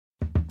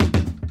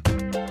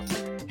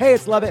Hey,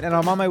 it's Lovett, and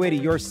I'm on my way to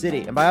your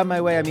city. And by on my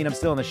way, I mean I'm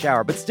still in the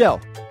shower, but still,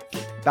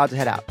 about to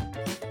head out.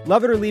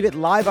 Love It or Leave It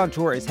Live on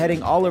Tour is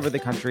heading all over the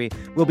country.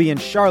 We'll be in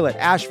Charlotte,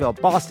 Asheville,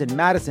 Boston,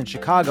 Madison,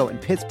 Chicago,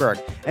 and Pittsburgh.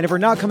 And if we're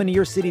not coming to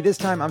your city this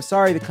time, I'm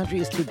sorry, the country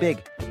is too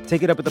big.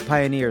 Take it up with the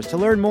Pioneers. To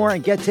learn more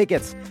and get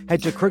tickets,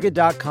 head to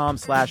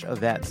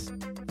crooked.com/events.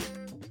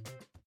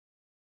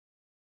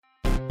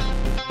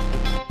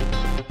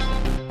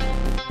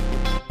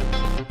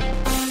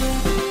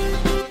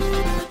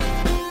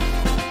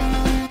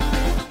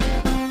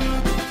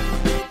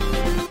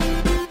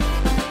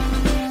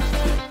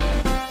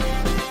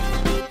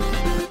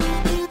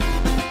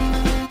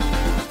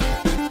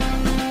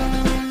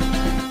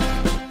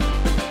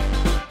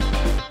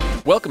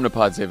 Welcome to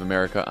Pod Save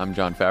America. I'm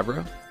John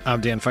Favreau.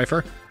 I'm Dan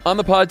Pfeiffer. On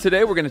the pod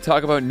today, we're going to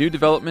talk about new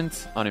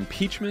developments on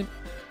impeachment,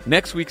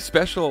 next week's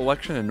special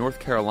election in North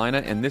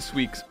Carolina, and this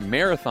week's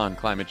marathon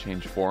climate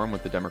change forum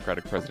with the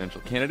Democratic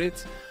presidential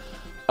candidates.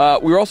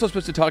 We were also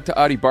supposed to talk to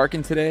Adi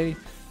Barkan today,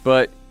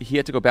 but he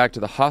had to go back to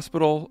the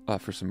hospital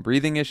for some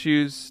breathing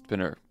issues. It's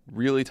been a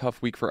really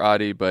tough week for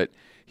Adi, but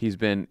he's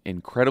been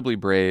incredibly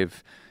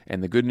brave.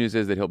 And the good news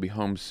is that he'll be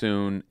home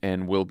soon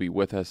and will be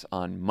with us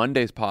on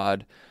Monday's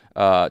pod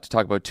to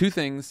talk about two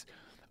things.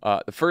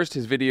 The first,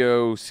 his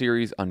video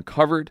series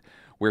Uncovered,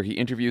 where he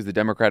interviews the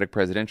Democratic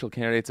presidential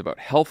candidates about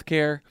health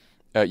care.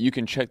 You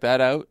can check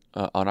that out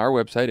on our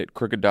website at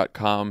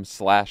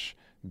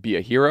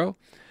crooked.com/beahero.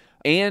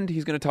 And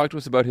he's going to talk to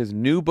us about his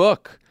new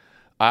book,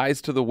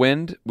 Eyes to the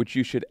Wind, which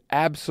you should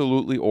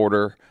absolutely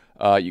order.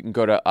 You can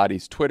go to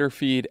Adi's Twitter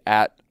feed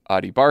at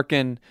Adi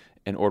Barkan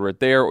and order it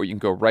there, or you can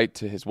go right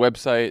to his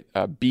website,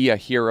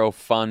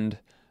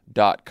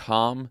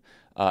 beaherofund.com.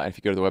 And if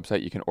you go to the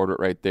website, you can order it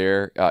right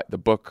there. The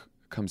book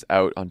comes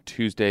out on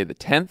Tuesday the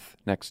 10th,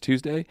 next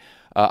Tuesday.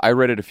 I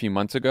read it a few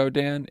months ago,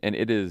 Dan, and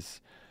it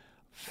is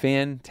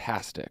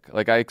fantastic.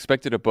 Like, I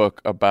expected a book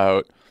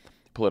about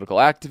political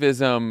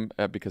activism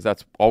because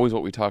that's always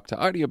what we talk to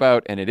Adi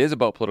about, and it is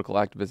about political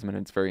activism, and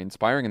it's very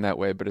inspiring in that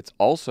way. But it's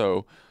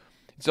also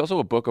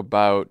a book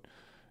about,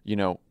 you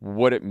know,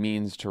 what it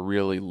means to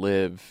really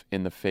live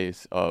in the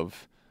face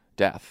of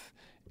death.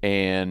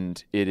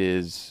 And it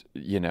is,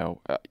 you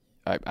know,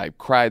 I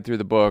cried through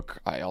the book.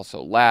 I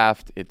also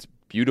laughed. It's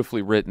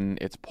beautifully written.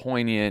 It's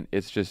poignant.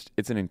 It's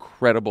an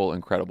incredible,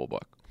 incredible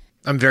book.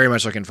 I'm very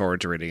much looking forward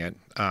to reading it.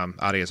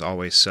 Adi is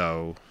always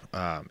so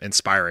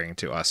inspiring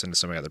to us and to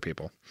so many other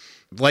people.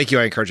 Like you,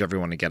 I encourage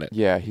everyone to get it.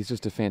 Yeah, he's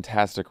just a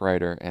fantastic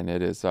writer, and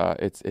it is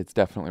it's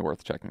definitely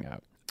worth checking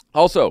out.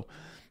 Also,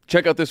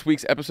 check out this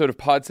week's episode of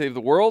Pod Save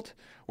the World,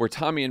 where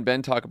Tommy and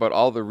Ben talk about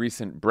all the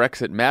recent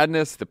Brexit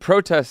madness, the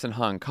protests in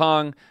Hong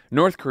Kong,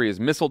 North Korea's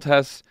missile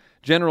tests,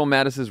 General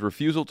Mattis's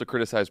refusal to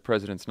criticize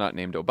presidents not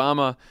named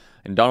Obama,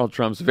 and Donald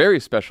Trump's very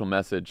special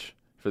message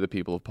for the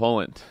people of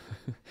Poland.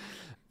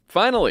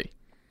 Finally,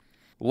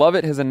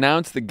 Lovett has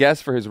announced the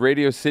guest for his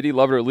Radio City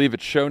Love It or Leave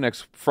It show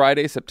next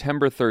Friday,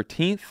 September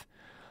 13th.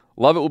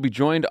 Lovett will be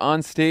joined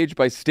on stage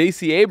by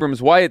Stacey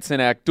Abrams, Wyatt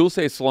Cenac,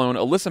 Dulce Sloan,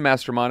 Alyssa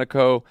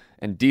Mastromonaco,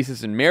 and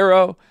Desus and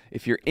Mero.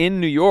 If you're in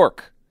New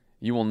York,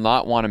 you will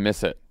not want to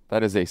miss it.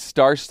 That is a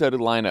star-studded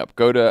lineup.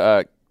 Go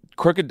to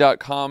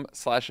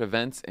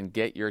crooked.com/events and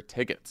get your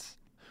tickets.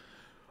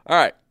 All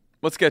right,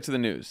 let's get to the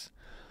news.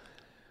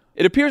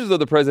 It appears as though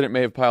the president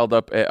may have piled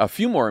up a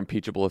few more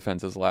impeachable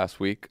offenses last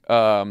week.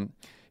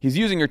 He's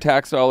using your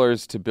tax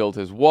dollars to build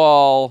his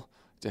wall,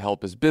 to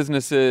help his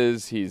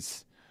businesses.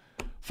 He's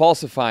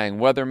falsifying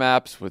weather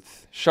maps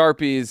with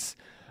Sharpies.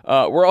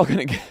 We're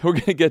going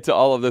to get to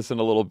all of this in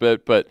a little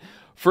bit, but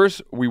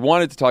first, we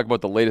wanted to talk about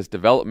the latest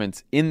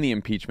developments in the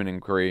impeachment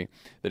inquiry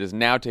that is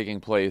now taking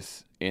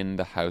place in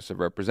the House of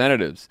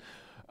Representatives.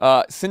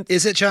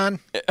 Is it, John?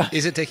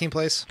 Is it taking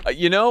place?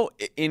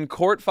 In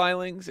court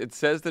filings, it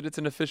says that it's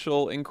an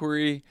official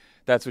inquiry.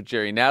 That's what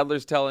Jerry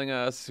Nadler's telling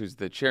us, who's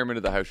the chairman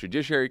of the House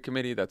Judiciary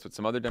Committee. That's what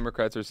some other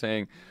Democrats are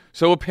saying.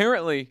 So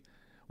apparently,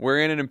 we're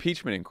in an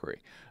impeachment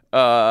inquiry.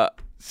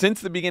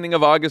 Since the beginning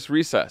of August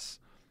recess,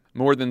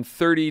 more than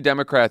 30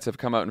 Democrats have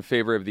come out in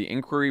favor of the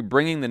inquiry,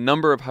 bringing the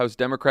number of House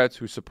Democrats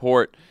who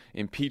support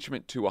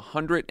impeachment to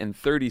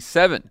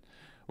 137,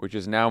 which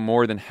is now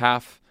more than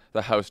half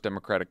the House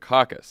Democratic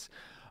caucus.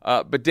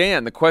 But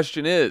Dan, the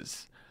question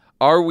is,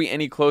 are we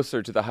any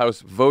closer to the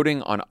House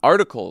voting on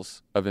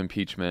articles of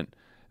impeachment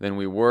than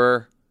we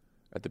were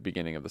at the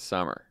beginning of the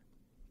summer?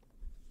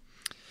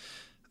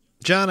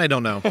 John, I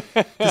don't know.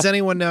 Does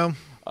anyone know?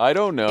 I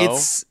don't know.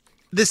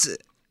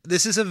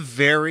 This is a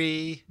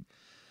very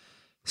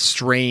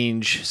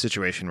strange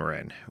situation we're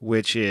in,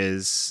 which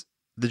is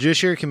the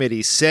Judiciary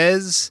Committee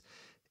says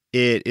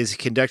it is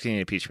conducting an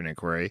impeachment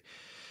inquiry.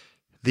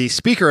 The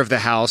Speaker of the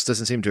House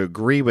doesn't seem to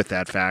agree with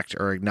that fact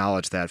or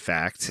acknowledge that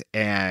fact,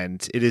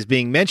 and it is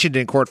being mentioned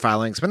in court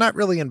filings, but not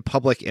really in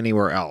public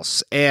anywhere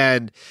else.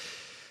 And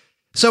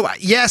so,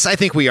 yes, I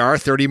think we are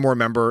 30 more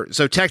members.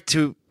 So,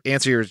 to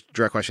answer your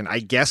direct question, I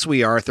guess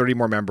we are 30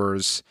 more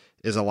members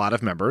is a lot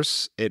of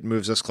members. It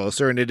moves us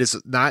closer, and it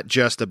is not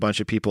just a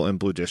bunch of people in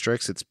blue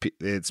districts.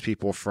 It's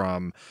people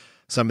from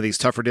some of these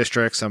tougher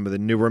districts, some of the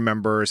newer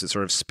members. It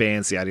sort of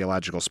spans the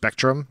ideological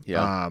spectrum.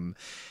 Yeah.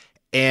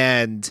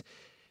 And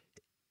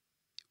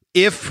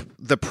if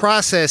the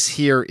process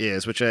here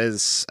is, which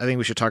is, I think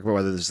we should talk about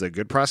whether this is a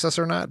good process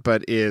or not,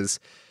 but is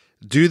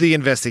do the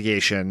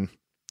investigation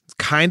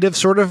kind of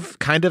sort of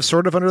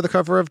under the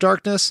cover of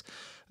darkness,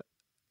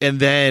 and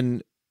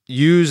then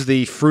use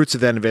the fruits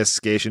of that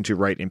investigation to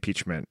write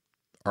impeachment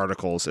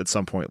articles at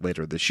some point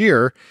later this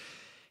year.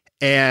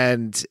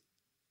 And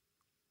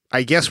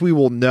I guess we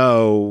will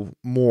know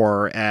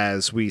more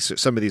as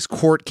some of these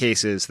court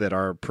cases that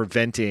are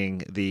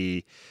preventing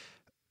the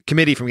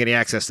committee from getting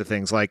access to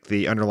things like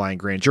the underlying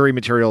grand jury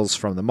materials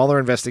from the Mueller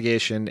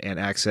investigation and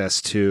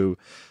access to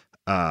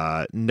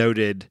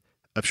noted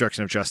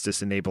obstruction of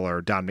justice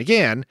enabler Don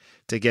McGahn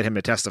to get him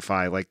to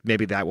testify. Like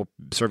maybe that will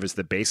serve as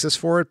the basis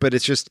for it. But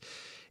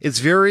it's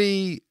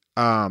very,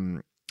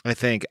 I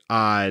think,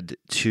 odd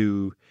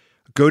to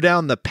go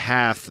down the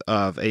path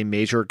of a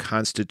major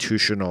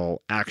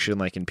constitutional action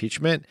like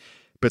impeachment,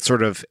 but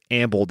sort of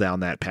amble down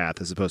that path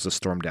as opposed to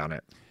storm down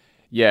it.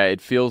 Yeah, it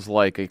feels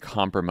like a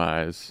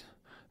compromise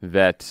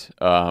that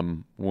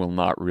will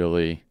not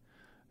really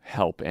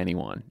help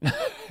anyone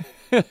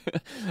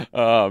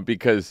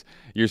because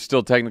you're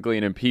still technically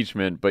in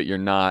impeachment, but you're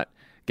not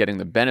getting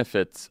the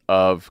benefits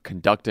of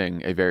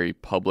conducting a very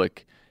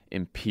public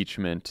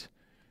impeachment,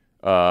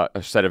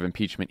 a set of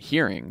impeachment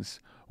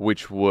hearings,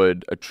 which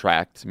would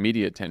attract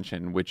media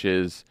attention, which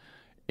is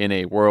in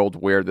a world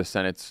where the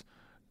Senate's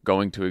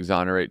going to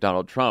exonerate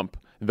Donald Trump.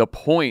 The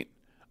point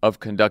of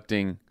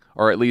conducting,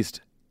 or at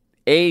least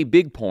a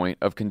big point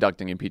of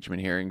conducting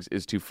impeachment hearings,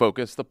 is to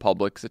focus the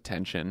public's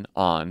attention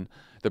on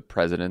the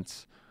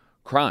president's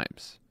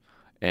crimes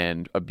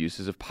and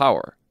abuses of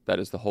power. That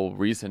is the whole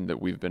reason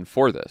that we've been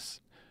for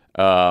this,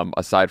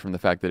 aside from the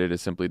fact that it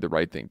is simply the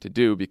right thing to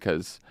do,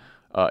 because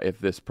if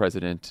this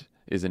president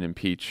isn't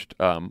impeached,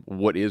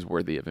 what is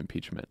worthy of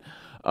impeachment?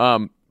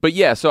 But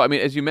yeah, so I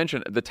mean, as you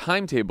mentioned, the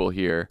timetable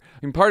here,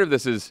 I mean, part of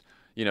this is,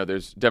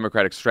 there's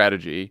Democratic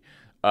strategy,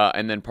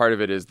 and then part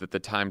of it is that the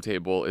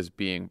timetable is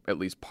being at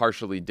least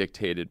partially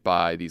dictated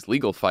by these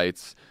legal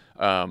fights,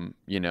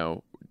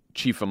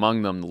 chief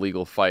among them the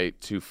legal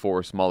fight to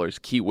force Mueller's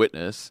key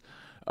witness,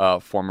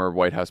 former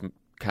White House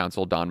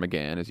counsel Don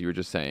McGahn, as you were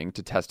just saying,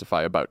 to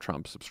testify about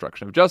Trump's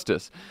obstruction of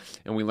justice.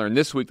 And we learned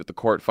this week that the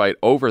court fight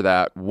over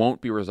that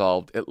won't be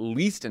resolved at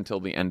least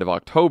until the end of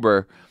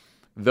October,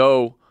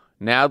 though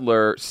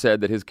Nadler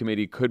said that his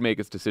committee could make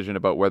its decision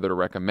about whether to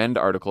recommend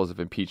articles of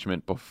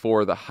impeachment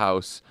before the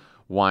House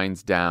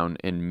winds down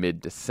in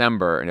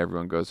mid-December and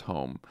everyone goes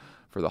home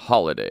for the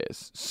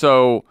holidays.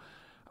 So,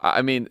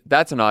 I mean,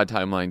 that's an odd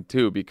timeline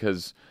too,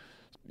 because,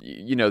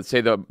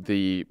 say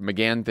the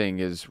McGahn thing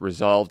is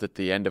resolved at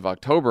the end of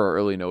October or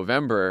early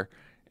November,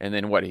 and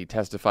then he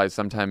testifies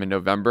sometime in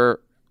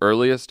November,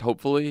 earliest,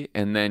 hopefully,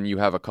 and then you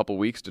have a couple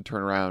weeks to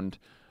turn around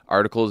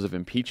articles of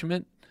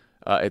impeachment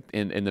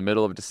in the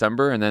middle of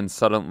December, and then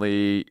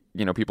suddenly,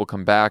 people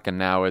come back, and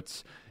now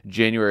it's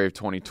January of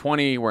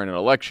 2020. We're in an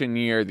election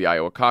year. The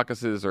Iowa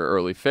caucuses are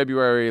early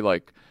February.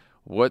 Like,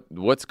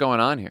 what's going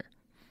on here?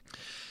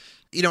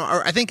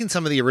 I think in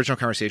some of the original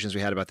conversations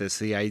we had about this,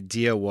 the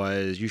idea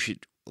was we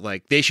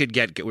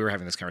were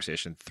having this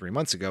conversation 3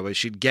 months ago, but it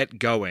should get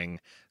going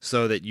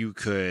so that you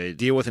could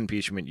deal with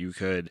impeachment. You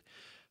could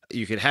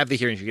have the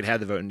hearings, you could have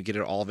the vote, and get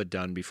all of it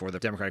done before the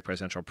Democratic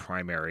presidential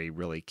primary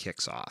really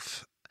kicks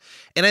off.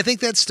 And I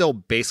think that's still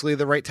basically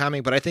the right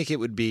timing, but I think it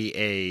would be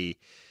a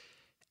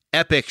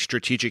epic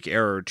strategic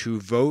error to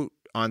vote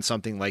on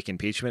something like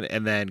impeachment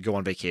and then go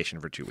on vacation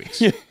for 2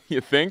 weeks.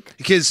 You think?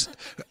 Because,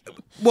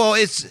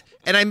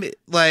 I'm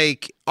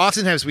like,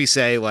 oftentimes we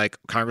say like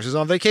Congress is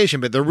on vacation,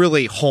 but they're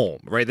really home,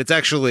 right? That's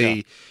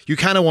actually, you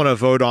kind of want to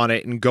vote on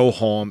it and go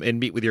home and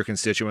meet with your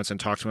constituents and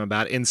talk to them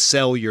about it and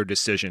sell your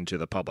decision to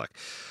the public.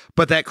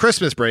 But that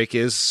Christmas break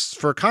is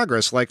for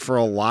Congress, like for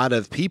a lot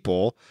of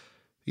people,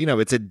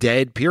 it's a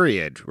dead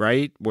period,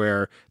 right?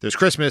 Where there's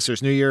Christmas,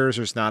 there's New Year's,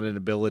 there's not an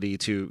ability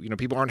to,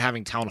 people aren't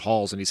having town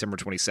halls on December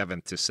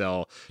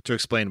 27th to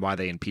explain why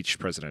they impeached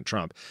President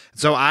Trump.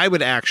 So I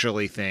would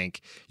actually think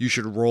you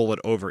should roll it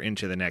over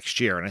into the next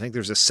year. And I think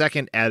there's a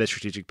second added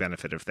strategic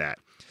benefit of that,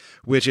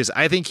 which is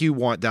I think you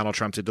want Donald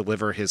Trump to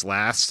deliver his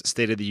last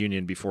State of the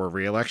Union before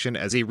re-election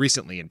as a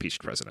recently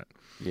impeached president.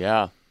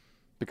 Yeah,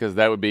 because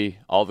that would be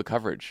all the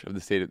coverage of the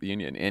State of the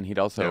Union. And he'd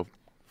also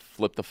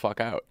flip the fuck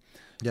out.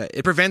 Yeah,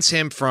 it prevents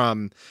him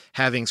from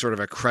having sort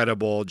of a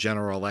credible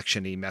general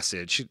election-y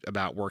message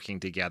about working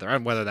together.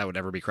 And whether that would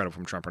ever be credible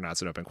from Trump or not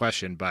is an open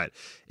question, but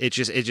it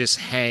just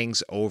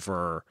hangs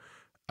over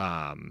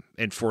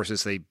and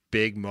forces a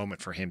big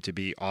moment for him to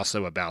be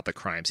also about the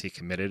crimes he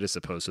committed as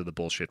opposed to the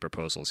bullshit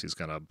proposals he's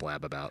going to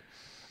blab about.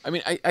 I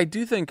mean, I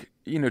do think,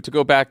 to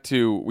go back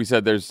to, we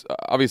said there's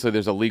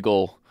a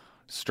legal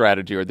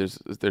strategy, or there's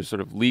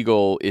sort of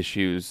legal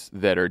issues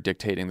that are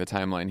dictating the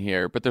timeline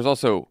here, but there's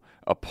also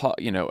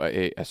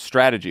a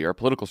strategy or a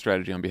political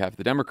strategy on behalf of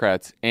the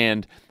Democrats,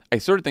 and I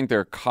sort of think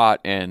they're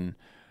caught in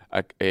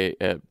a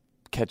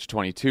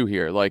catch-22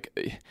 here. Like,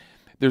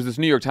 there's this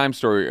New York Times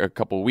story a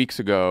couple of weeks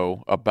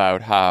ago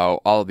about how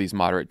all of these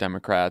moderate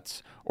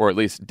Democrats, or at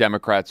least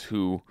Democrats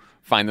who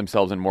find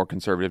themselves in more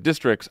conservative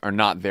districts, are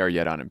not there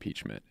yet on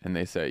impeachment. And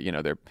they say,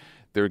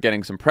 they're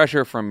getting some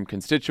pressure from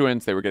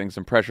constituents. They were getting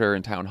some pressure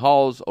in town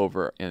halls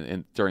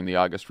during the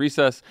August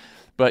recess.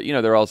 But,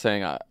 they're all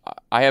saying,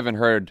 I haven't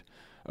heard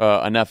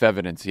enough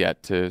evidence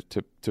yet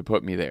to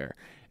put me there.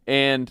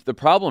 And the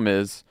problem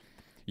is,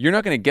 you're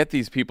not going to get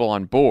these people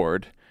on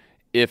board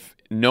if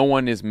no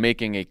one is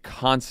making a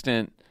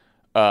constant,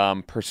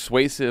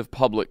 persuasive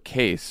public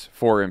case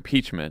for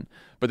impeachment.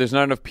 But there's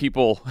not enough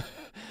people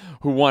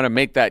who want to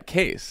make that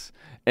case.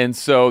 And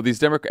so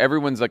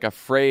everyone's like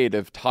afraid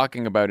of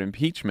talking about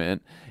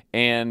impeachment.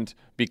 And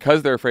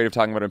because they're afraid of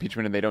talking about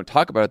impeachment and they don't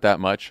talk about it that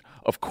much,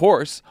 of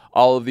course,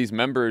 all of these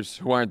members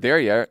who aren't there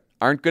yet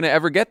aren't going to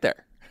ever get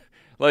there.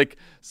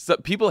 So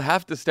people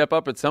have to step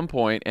up at some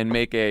point and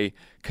make a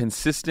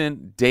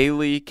consistent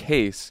daily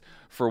case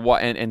for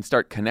what, and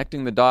start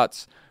connecting the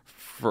dots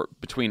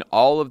between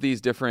all of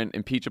these different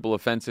impeachable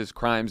offenses,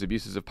 crimes,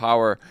 abuses of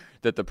power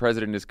that the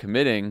president is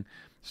committing,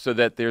 so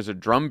that there's a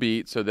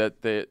drumbeat, so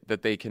that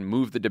they can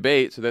move the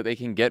debate, so that they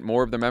can get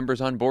more of the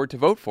members on board to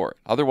vote for it.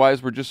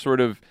 Otherwise, we're just sort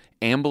of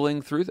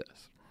ambling through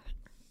this.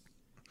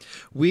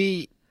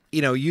 We,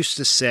 used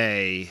to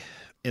say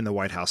in the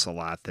White House a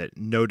lot that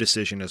no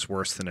decision is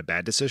worse than a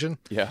bad decision.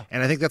 Yeah.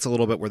 And I think that's a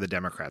little bit where the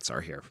Democrats are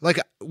here.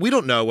 We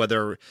don't know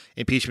whether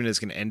impeachment is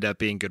going to end up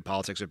being good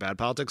politics or bad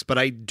politics, but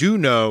I do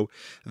know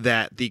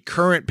that the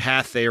current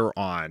path they are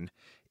on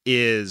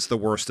is the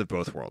worst of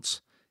both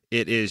worlds.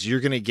 It is,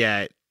 you're going to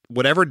get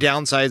whatever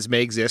downsides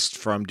may exist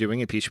from doing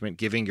impeachment,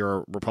 giving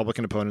your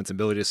Republican opponents the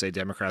ability to say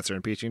Democrats are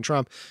impeaching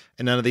Trump,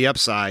 and none of the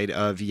upside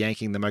of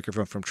yanking the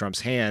microphone from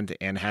Trump's hand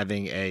and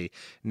having a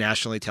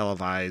nationally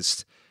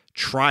televised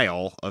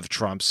trial of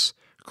Trump's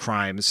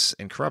crimes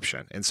and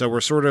corruption. And so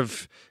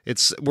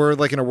we're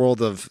like in a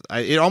world of,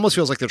 it almost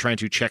feels like they're trying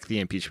to check the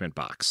impeachment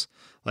box.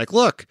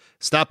 Look,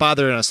 stop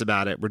bothering us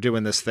about it. We're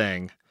doing this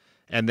thing.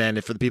 And then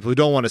for the people who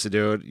don't want us to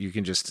do it, you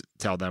can just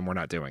tell them we're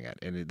not doing it.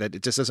 And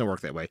it just doesn't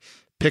work that way.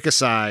 Pick a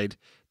side,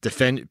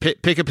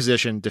 pick a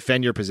position,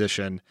 defend your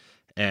position,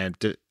 and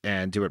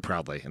do it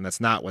proudly. And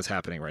that's not what's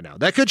happening right now.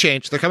 That could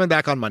change. They're coming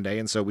back on Monday,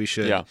 and so we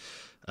should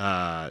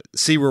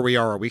see where we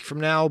are a week from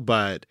now.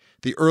 But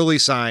the early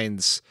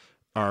signs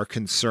are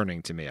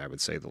concerning to me, I would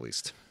say the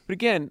least. But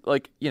again,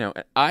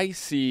 I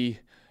see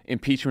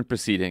impeachment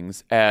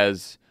proceedings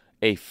as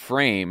a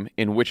frame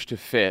in which to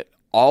fit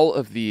all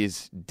of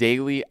these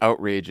daily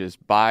outrages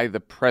by the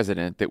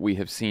president that we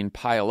have seen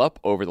pile up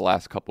over the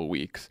last couple of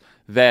weeks,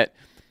 that,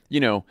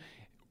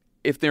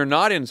 if they're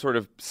not in sort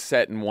of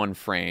set in one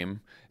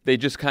frame, they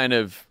just kind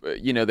of,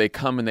 they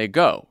come and they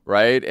go,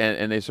 right?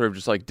 And they sort of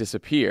just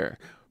disappear.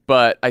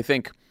 But I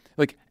think,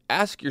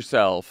 ask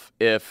yourself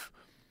if,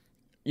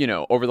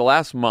 over the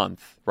last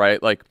month,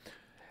 right?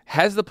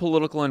 Has the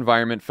political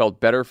environment felt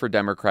better for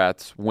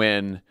Democrats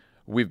when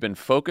we've been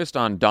focused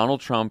on Donald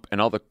Trump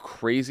and all the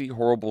crazy,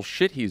 horrible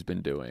shit he's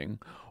been doing?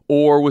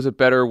 Or was it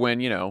better when,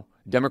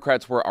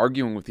 Democrats were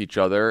arguing with each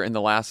other in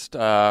the last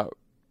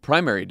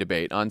primary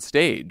debate on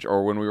stage,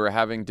 or when we were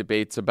having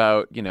debates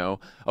about,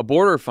 a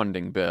border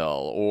funding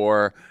bill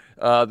or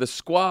the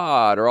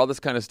squad or all this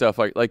kind of stuff?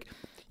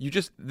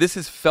 This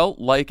has felt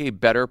like a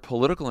better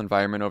political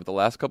environment over the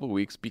last couple of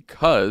weeks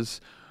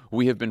because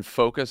we have been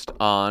focused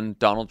on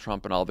Donald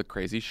Trump and all the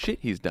crazy shit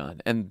he's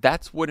done. And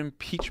that's what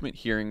impeachment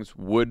hearings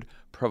would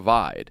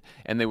provide.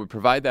 And they would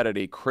provide that at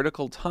a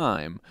critical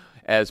time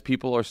as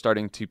people are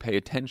starting to pay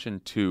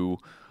attention to,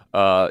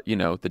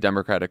 the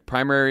Democratic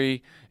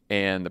primary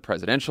and the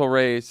presidential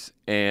race.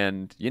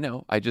 And,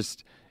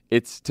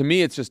 to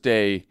me,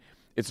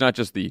 it's not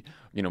just the,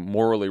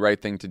 morally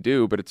right thing to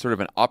do, but it's sort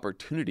of an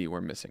opportunity we're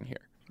missing here.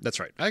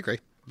 That's right. I agree.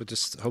 But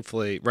just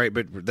hopefully, right,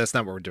 but that's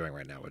not what we're doing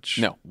right now,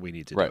 which we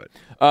need to do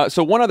it.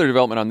 So one other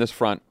development on this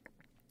front,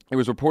 it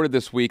was reported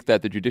this week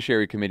that the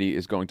Judiciary Committee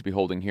is going to be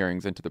holding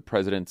hearings into the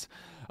president's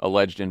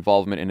alleged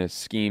involvement in a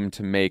scheme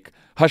to make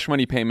hush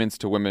money payments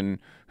to women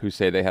who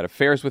say they had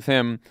affairs with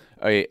him,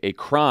 a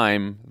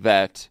crime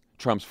that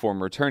Trump's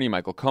former attorney,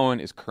 Michael Cohen,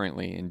 is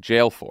currently in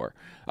jail for.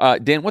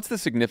 Dan, what's the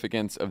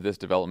significance of this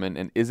development,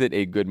 and is it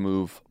a good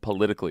move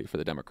politically for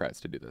the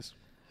Democrats to do this?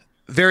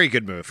 Very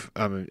good move.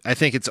 I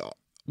think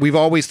we've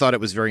always thought it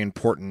was very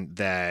important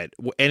that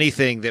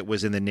anything that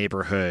was in the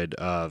neighborhood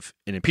of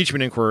an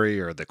impeachment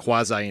inquiry or the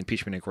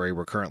quasi-impeachment inquiry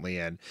we're currently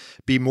in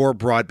be more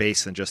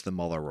broad-based than just the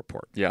Mueller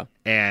report. Yeah.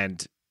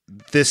 And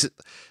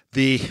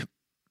the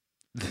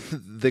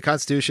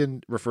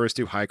Constitution refers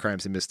to high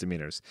crimes and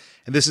misdemeanors.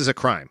 And this is a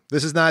crime.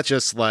 This is not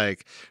just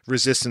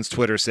resistance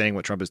Twitter saying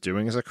what Trump is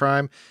doing is a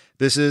crime.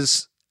 This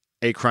is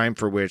a crime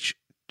for which,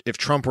 if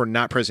Trump were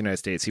not president of the United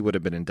States, he would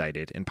have been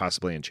indicted and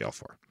possibly in jail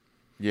for.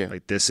 Yeah.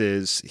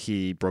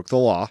 He broke the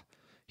law.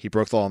 He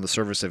broke the law in the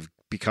service of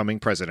becoming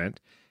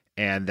president.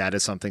 And that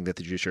is something that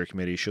the Judiciary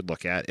Committee should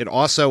look at. It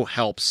also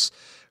helps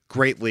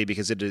greatly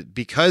because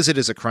it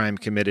is a crime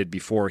committed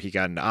before he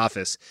got into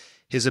office.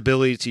 His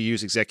ability to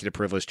use executive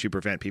privilege to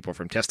prevent people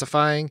from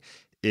testifying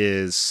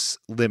is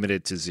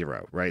limited to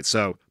zero, right?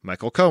 So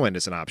Michael Cohen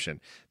is an option.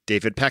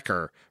 David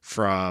Pecker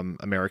from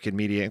American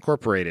Media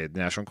Incorporated, the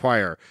National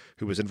Enquirer,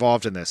 who was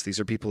involved in this. These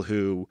are people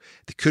who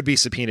could be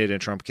subpoenaed,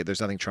 and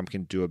there's nothing Trump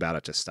can do about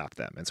it to stop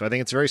them. And so I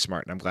think it's very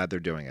smart, and I'm glad they're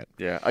doing it.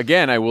 Yeah.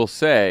 Again, I will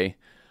say,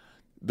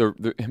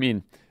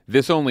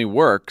 this only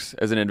works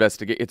as an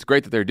investigation. It's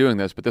great that they're doing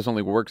this, but this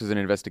only works as an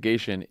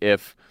investigation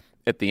if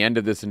at the end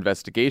of this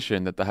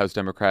investigation that the House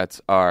Democrats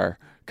are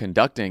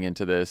conducting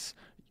into this,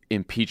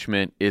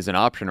 impeachment is an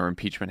option or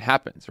impeachment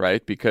happens,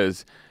 right?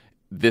 Because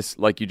this,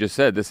 like you just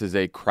said, this is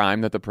a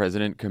crime that the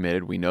president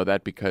committed. We know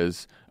that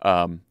because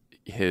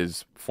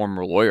his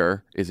former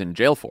lawyer is in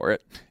jail for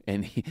it.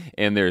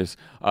 And there's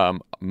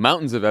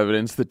mountains of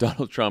evidence that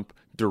Donald Trump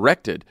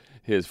directed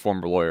his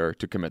former lawyer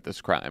to commit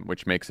this crime,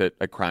 which makes it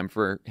a crime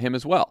for him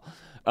as well.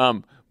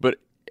 But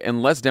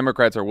unless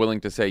Democrats are willing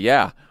to say,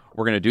 yeah,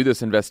 we're going to do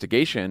this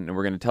investigation and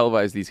we're going to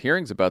televise these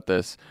hearings about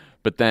this,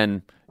 but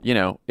then,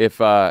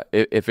 if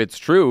it's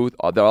true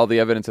that all the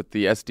evidence that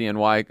the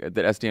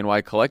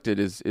SDNY collected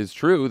is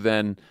true,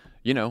 then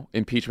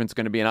impeachment's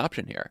going to be an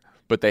option here.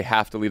 But they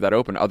have to leave that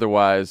open.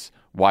 Otherwise,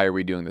 why are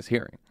we doing this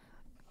hearing?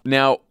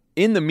 Now,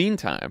 in the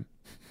meantime,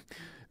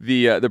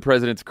 the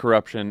president's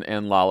corruption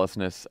and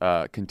lawlessness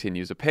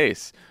continues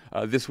apace.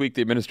 This week,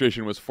 the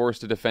administration was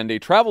forced to defend a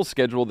travel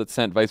schedule that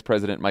sent Vice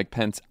President Mike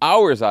Pence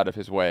hours out of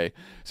his way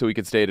so he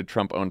could stay at a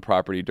Trump-owned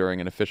property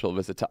during an official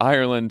visit to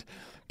Ireland.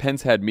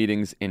 Pence had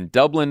meetings in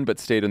Dublin, but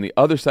stayed on the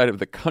other side of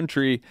the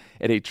country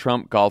at a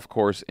Trump golf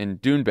course in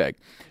Doonbeg.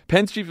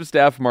 Pence Chief of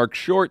Staff Mark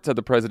Short said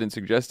the president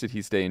suggested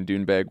he stay in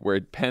Doonbeg, where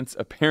Pence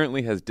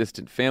apparently has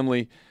distant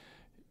family.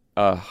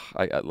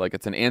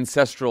 It's an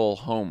ancestral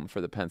home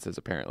for the Pences,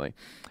 apparently.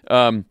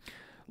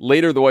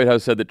 Later, the White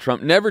House said that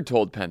Trump never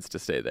told Pence to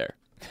stay there.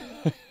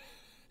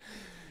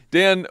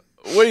 Dan,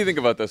 what do you think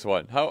about this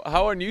one?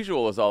 How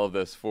unusual is all of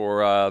this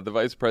for the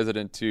vice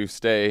president to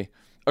stay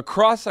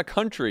across the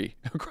country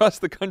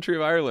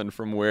of Ireland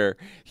from where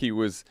he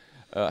was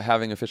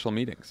having official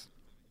meetings?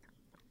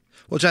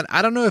 Well, John,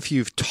 I don't know if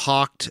you've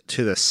talked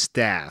to the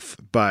staff,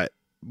 but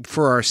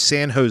for our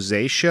San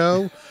Jose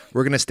show,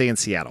 we're going to stay in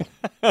Seattle.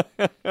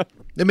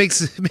 It makes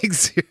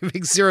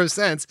zero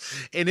sense,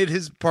 and it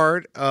is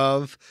part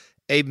of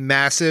a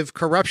massive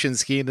corruption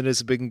scheme that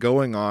has been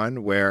going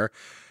on where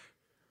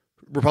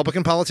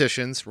Republican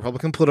politicians,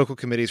 Republican political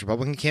committees,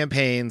 Republican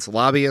campaigns,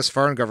 lobbyists,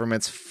 foreign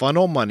governments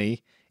funnel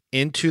money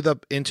into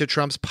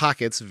Trump's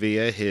pockets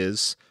via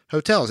his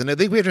hotels. And I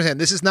think we understand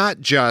this is not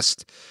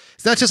just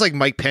like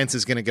Mike Pence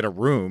is going to get a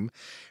room.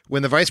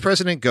 When the vice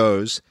president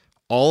goes,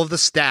 all of the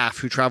staff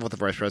who travel with the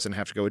vice president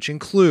have to go, which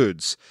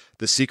includes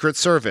the Secret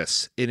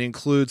Service. It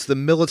includes the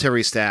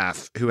military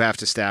staff who have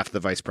to staff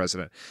the vice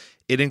president.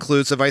 It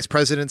includes the vice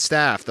president's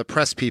staff, the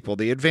press people,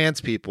 the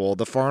advance people,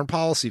 the foreign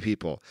policy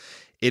people.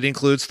 It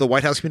includes the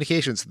White House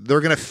communications.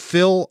 They're going to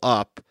fill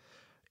up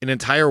an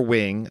entire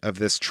wing of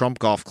this Trump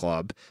golf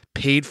club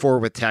paid for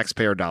with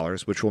taxpayer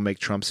dollars, which will make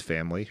Trump's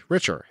family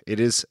richer. It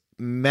is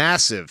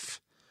massive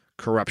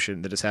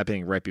corruption that is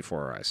happening right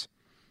before our eyes.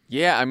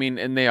 Yeah, I mean,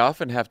 and they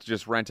often have to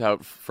just rent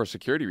out for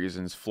security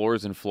reasons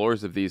floors and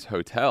floors of these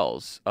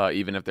hotels,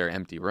 even if they're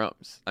empty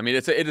rooms. I mean,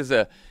 it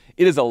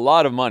is a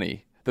lot of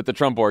money that the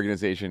Trump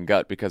organization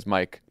got because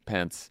Mike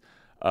Pence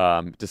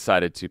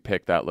decided to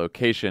pick that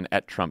location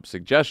at Trump's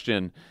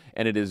suggestion,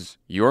 and it is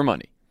your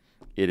money.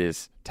 It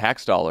is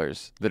tax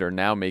dollars that are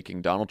now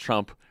making Donald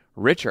Trump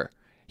richer.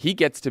 He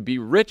gets to be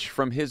rich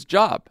from his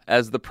job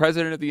as the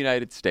president of the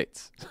United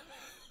States.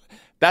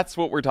 That's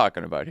what we're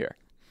talking about here.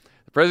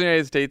 The president of the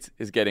United States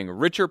is getting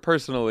richer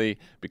personally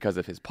because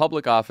of his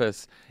public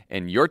office,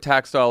 and your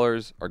tax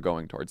dollars are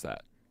going towards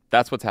that.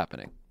 That's what's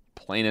happening.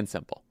 Plain and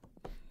simple.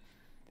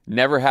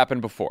 Never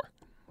happened before.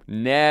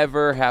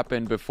 Never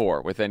happened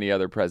before with any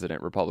other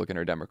president, Republican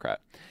or Democrat.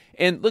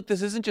 And look,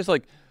 this isn't just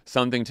like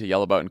something to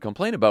yell about and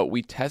complain about.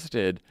 We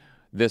tested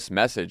this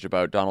message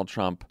about Donald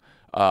Trump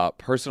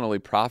personally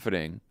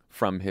profiting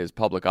from his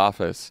public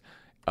office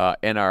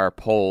in our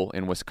poll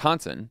in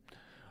Wisconsin,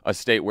 a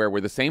state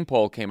where the same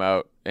poll came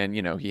out and,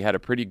 he had a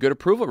pretty good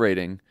approval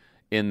rating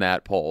in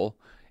that poll.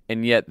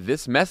 And yet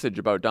this message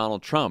about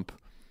Donald Trump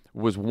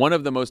was one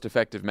of the most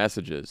effective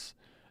messages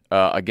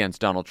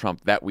against Donald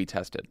Trump that we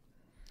tested.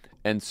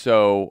 And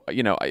so,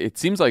 it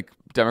seems like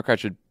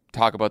Democrats should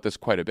talk about this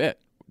quite a bit,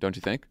 don't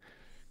you think?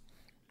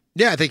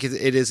 Yeah, I think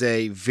it is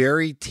a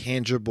very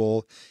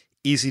tangible,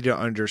 easy to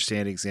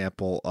understand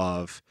example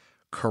of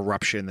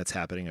corruption that's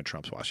happening in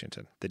Trump's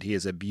Washington, that he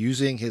is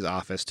abusing his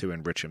office to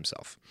enrich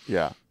himself.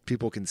 Yeah.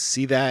 People can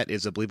see that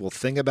is a believable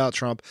thing about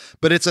Trump,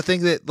 but it's a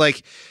thing that,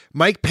 like,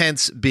 Mike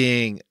Pence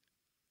being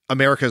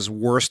America's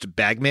worst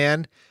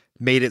bagman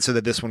made it so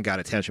that this one got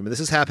attention. But this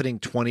is happening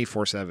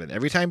 24/7.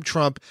 Every time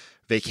Trump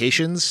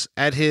vacations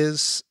at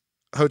his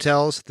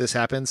hotels, this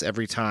happens.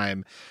 Every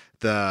time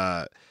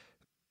the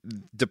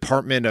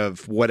Department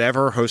of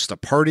whatever hosts a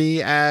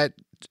party at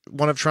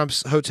one of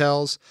Trump's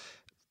hotels,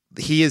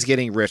 he is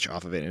getting rich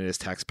off of it in his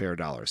taxpayer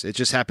dollars. It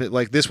just happened.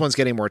 Like, this one's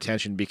getting more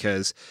attention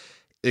because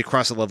it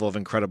crossed a level of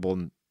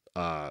incredible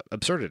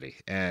absurdity.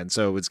 And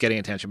so it's getting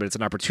attention, but it's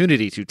an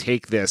opportunity to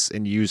take this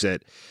and use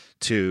it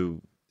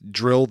to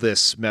drill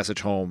this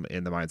message home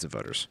in the minds of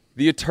voters.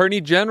 The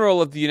Attorney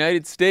General of the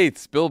United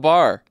States, Bill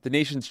Barr, the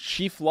nation's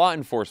chief law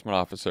enforcement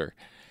officer,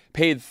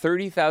 paid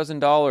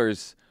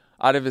 $30,000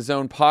 out of his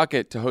own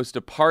pocket to host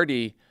a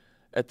party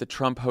at the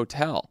Trump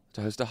Hotel,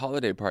 to host a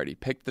holiday party.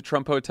 Picked the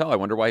Trump Hotel. I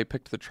wonder why he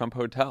picked the Trump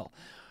Hotel.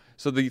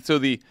 So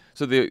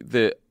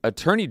the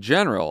Attorney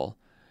General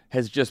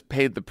has just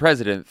paid the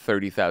president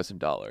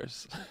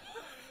 $30,000.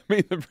 I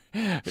mean,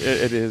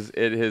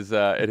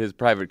 at his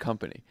private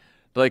company.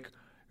 Like,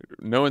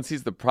 no one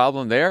sees the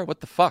problem there? What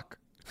the fuck?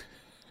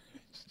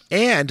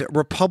 And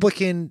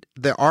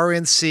the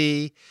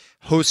RNC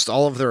hosts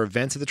all of their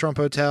events at the Trump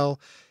Hotel.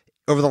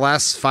 Over the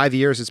last 5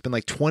 years, it's been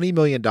like $20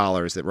 million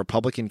that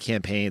Republican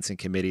campaigns and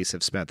committees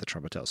have spent at the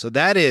Trump Hotel. So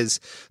that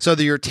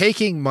you're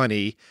taking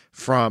money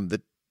from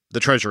the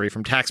Treasury,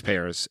 from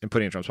taxpayers, and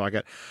putting it in Trump's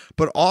pocket,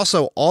 but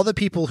also all the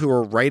people who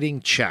are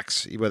writing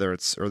checks,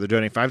 or they're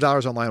donating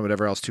 $5 online or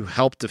whatever else to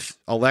help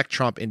elect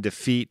Trump and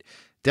defeat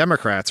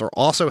Democrats, are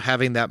also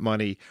having that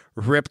money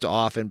ripped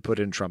off and put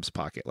in Trump's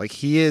pocket. Like,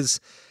 he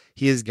is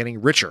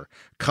getting richer,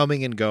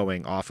 coming and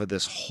going off of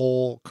this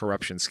whole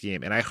corruption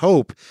scheme. And I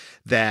hope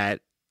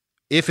that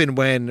if and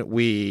when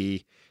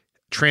we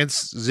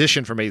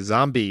transition from a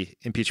zombie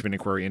impeachment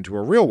inquiry into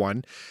a real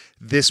one,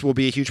 this will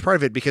be a huge part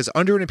of it, because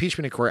under an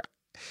impeachment inquiry,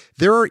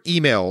 there are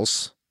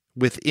emails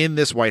within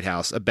this White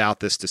House about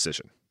this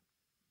decision.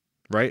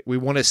 Right? We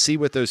want to see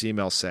what those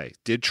emails say.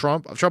 Did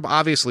Trump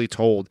obviously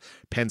told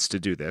Pence to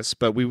do this,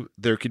 but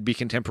there could be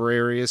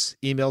contemporaneous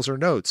emails or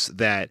notes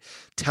that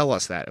tell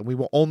us that. And we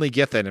will only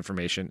get that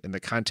information in the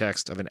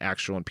context of an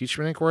actual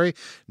impeachment inquiry,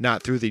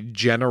 not through the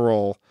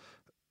general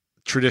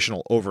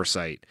traditional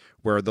oversight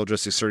where they'll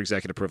just assert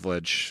executive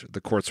privilege. The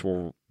courts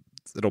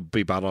it'll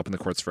be bottled up in the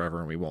courts forever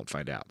and we won't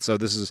find out. So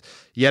this is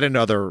yet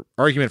another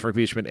argument for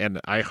impeachment. And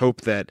I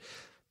hope that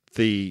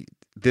the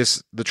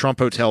Trump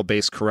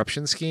Hotel-based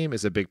corruption scheme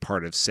is a big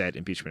part of said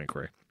impeachment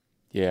inquiry.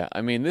 Yeah,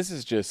 I mean, this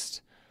is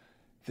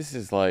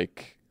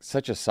like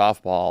such a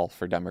softball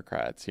for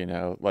Democrats,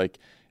 like,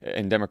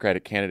 and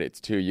Democratic candidates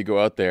too. You go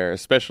out there,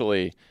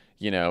 especially,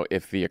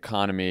 if the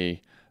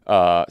economy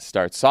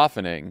starts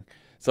softening.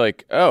 It's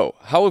like, oh,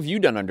 how have you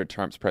done under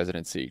Trump's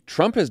presidency?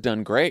 Trump has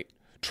done great.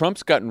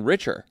 Trump's gotten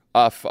richer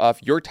off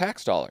your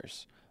tax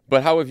dollars.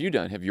 But how have you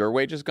done? Have your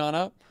wages gone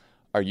up?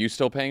 Are you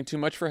still paying too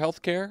much for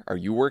health care? Are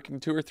you working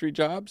 2 or 3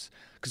 jobs?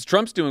 Because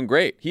Trump's doing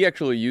great. He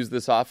actually used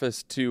this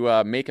office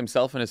to make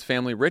himself and his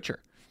family richer.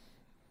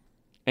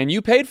 And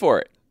you paid for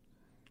it.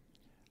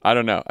 I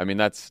don't know. I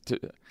mean,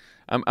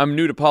 I'm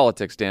new to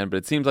politics, Dan, but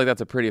it seems like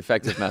that's a pretty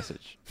effective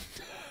message.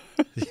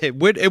 It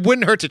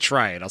wouldn't hurt to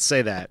try it. I'll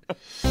say that.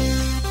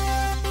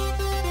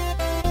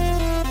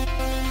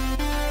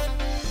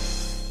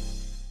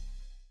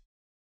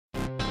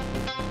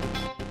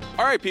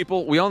 All right,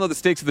 people, we all know the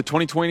stakes of the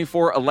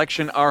 2024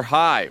 election are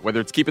high,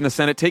 whether it's keeping the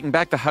Senate, taking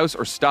back the House,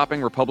 or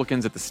stopping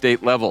Republicans at the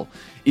state level.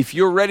 If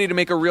you're ready to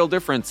make a real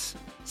difference,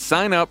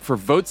 sign up for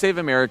Vote Save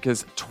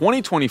America's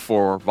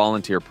 2024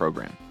 volunteer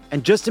program.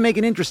 And just to make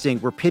it interesting,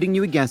 we're pitting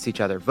you against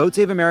each other. Vote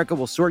Save America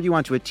will sort you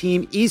onto a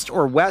team, east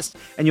or west,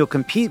 and you'll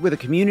compete with a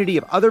community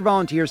of other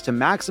volunteers to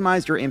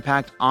maximize your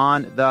impact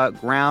on the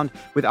ground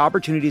with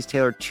opportunities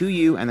tailored to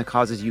you and the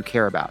causes you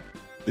care about.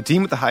 The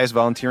team with the highest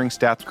volunteering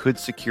stats could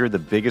secure the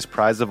biggest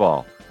prize of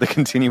all, the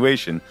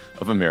continuation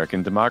of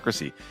American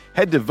democracy.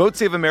 Head to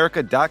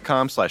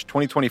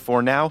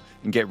votesaveamerica.com/2024 now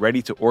and get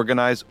ready to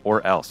organize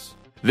or else.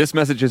 This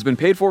message has been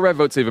paid for by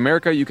Vote Save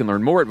America. You can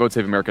learn more at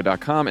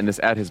votesaveamerica.com, and this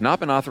ad has not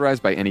been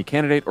authorized by any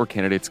candidate or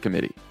candidates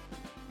committee.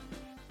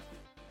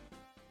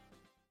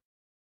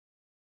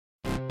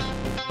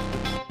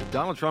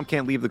 Donald Trump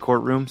can't leave the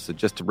courtroom, so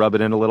just to rub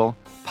it in a little,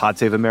 Pod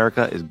Save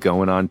America is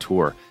going on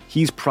tour.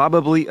 He's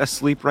probably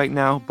asleep right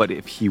now, but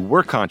if he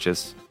were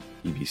conscious,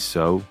 he'd be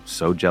so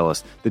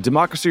jealous. The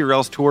Democracy or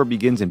Else tour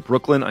begins in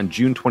Brooklyn on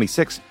June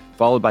 26th,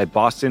 followed by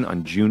Boston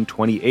on June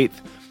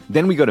 28th.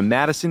 Then we go to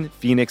Madison,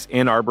 Phoenix,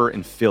 Ann Arbor,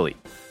 and Philly.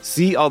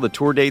 See all the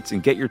tour dates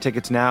and get your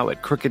tickets now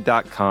at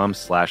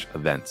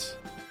crooked.com/events.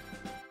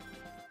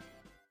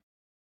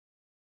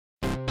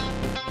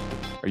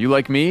 Are you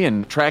like me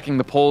and tracking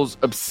the polls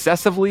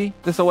obsessively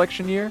this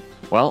election year?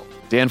 Well,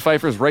 Dan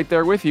Pfeiffer's right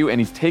there with you, and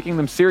he's taking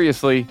them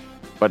seriously,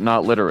 but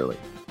not literally.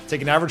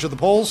 Take an average of the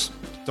polls.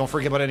 Don't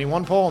forget about any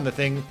one poll. And the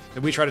thing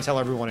that we try to tell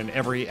everyone in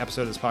every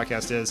episode of this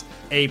podcast is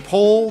a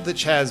poll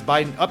that has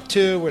Biden up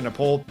to and a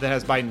poll that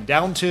has Biden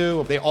down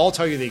to. They all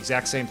tell you the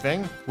exact same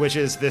thing, which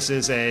is this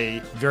is a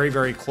very,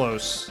 very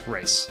close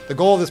race. The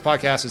goal of this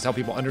podcast is to help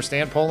people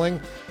understand polling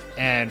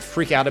and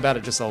freak out about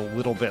it just a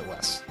little bit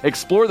less.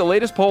 Explore the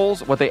latest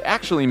polls, what they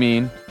actually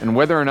mean, and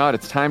whether or not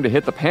it's time to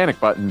hit the panic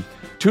button.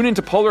 Tune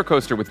into Polar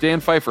Coaster with Dan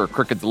Pfeiffer,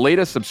 Crooked's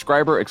latest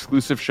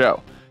subscriber-exclusive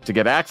show. To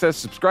get access,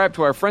 subscribe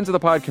to our Friends of the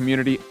Pod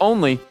community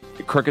only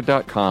at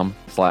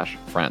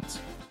crooked.com/friends.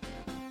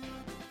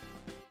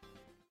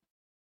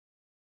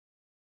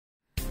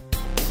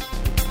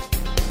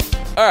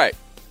 All right,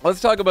 Let's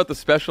talk about the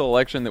special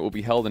election that will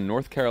be held in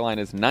North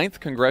Carolina's 9th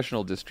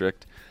Congressional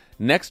District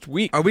next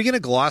week. Are we going to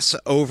gloss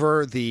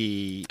over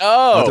the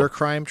Oh! other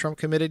crime Trump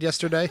committed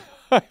yesterday?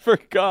 I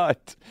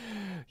forgot.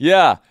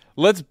 Yeah,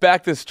 let's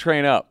back this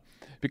train up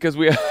because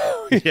we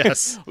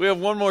Yes. we have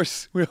one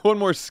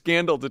more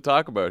scandal to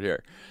talk about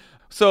here.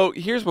 So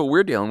here's what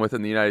we're dealing with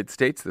in the United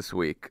States this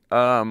week.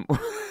 The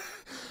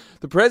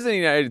president of the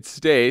United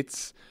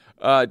States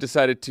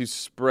decided to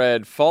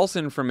spread false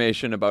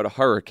information about a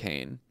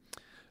hurricane,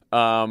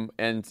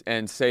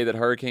 and say that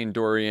Hurricane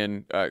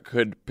Dorian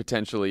could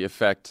potentially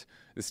affect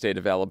the state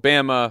of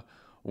Alabama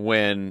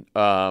when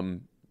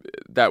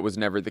that was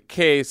never the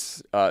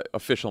case.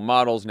 Official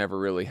models never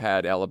really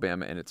had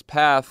Alabama in its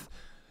path.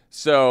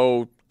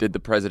 So did the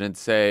president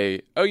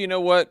say, "Oh, you know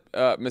what?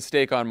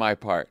 Mistake on my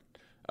part.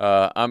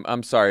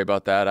 I'm sorry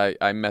about that.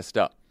 I messed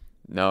up."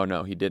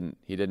 No, he didn't.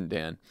 He didn't,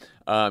 Dan.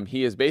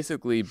 He has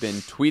basically been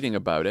tweeting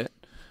about it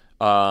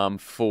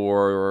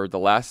for the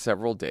last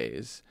several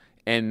days.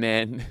 And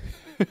then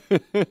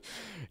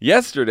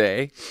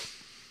yesterday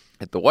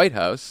at the White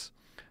House,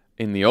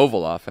 in the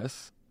Oval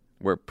Office,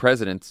 where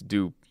presidents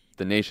do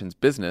the nation's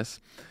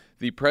business,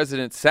 the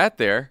president sat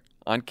there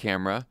on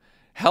camera,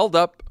 held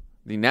up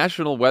the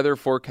National Weather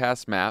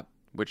Forecast map,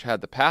 which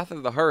had the path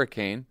of the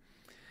hurricane,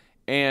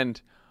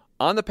 and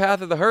on the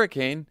path of the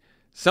hurricane,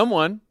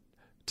 someone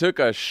took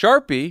a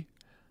Sharpie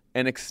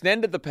and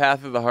extended the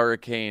path of the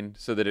hurricane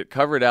so that it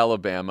covered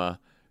Alabama,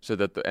 so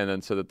that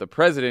the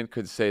president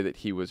could say that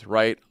he was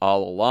right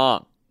all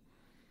along.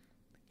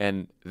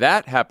 And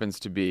that happens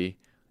to be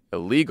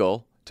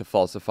illegal, to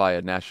falsify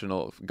a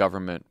national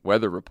government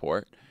weather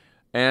report.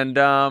 And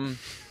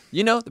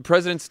the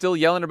president's still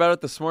yelling about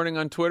it this morning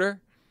on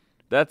Twitter.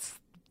 That's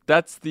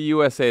the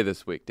USA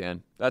this week,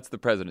 Dan. That's the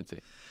presidency.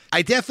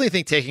 I definitely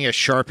think taking a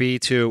Sharpie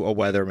to a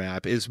weather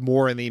map is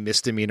more in the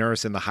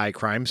misdemeanors and the high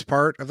crimes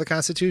part of the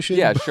Constitution.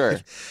 Yeah,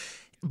 sure.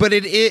 But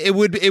it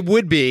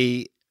would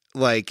be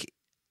like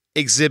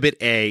Exhibit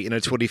A in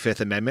a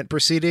 25th Amendment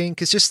proceeding,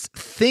 because just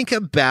think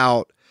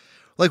about,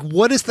 like,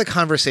 what is the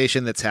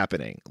conversation that's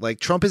happening?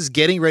 Like, Trump is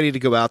getting ready to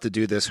go out to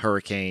do this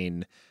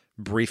hurricane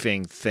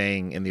briefing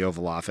thing in the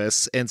Oval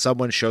Office, and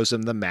someone shows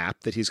him the map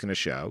that he's going to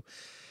show,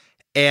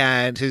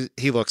 and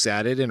he looks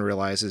at it and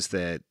realizes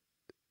that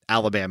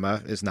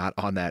Alabama is not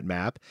on that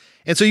map.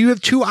 And so you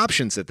have two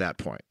options at that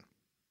point.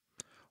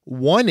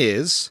 One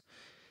is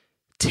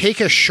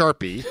take a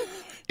Sharpie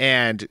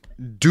and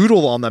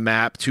doodle on the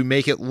map to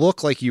make it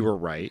look like you were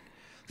right.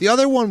 The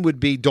other one would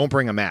be don't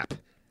bring a map.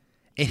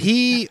 And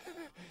he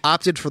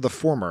opted for the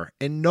former,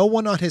 and no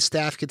one on his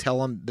staff could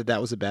tell him that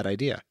that was a bad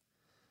idea.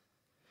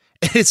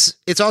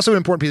 It's also an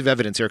important piece of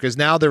evidence here, because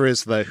now there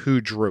is the who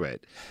drew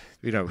it.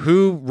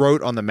 Who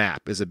wrote on the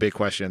map is a big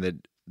question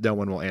that no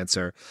one will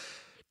answer.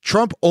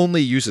 Trump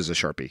only uses a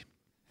Sharpie.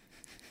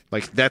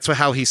 Like, that's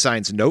how he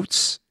signs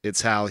notes.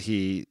 It's how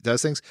he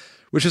does things,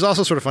 which is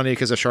also sort of funny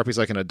because a Sharpie's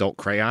like an adult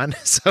crayon.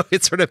 So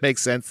it sort of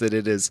makes sense that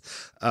it is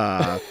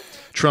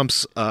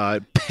Trump's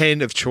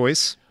pen of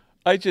choice.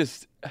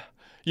 Pete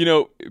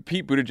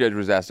Buttigieg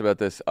was asked about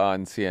this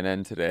on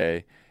CNN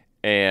today.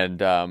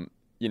 And,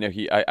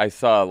 I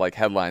saw like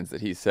headlines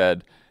that he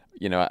said,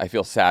 I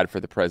feel sad for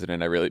the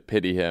president. I really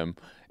pity him.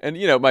 And,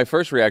 my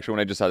first reaction when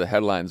I just saw the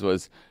headlines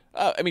was,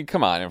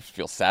 come on, I don't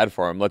feel sad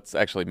for him. Let's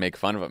actually make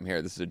fun of him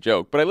here. This is a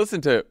joke. But I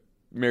listened to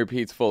Mayor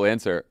Pete's full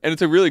answer, and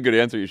it's a really good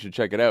answer. You should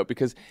check it out,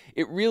 because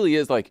it really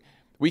is like,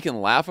 we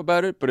can laugh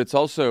about it, but it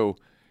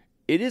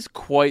is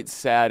quite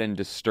sad and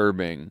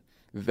disturbing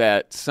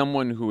that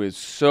someone who is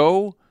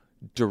so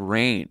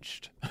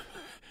deranged,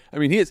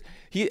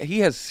 he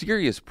has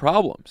serious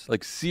problems.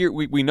 Like,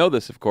 we know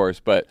this, of course,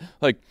 but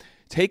like,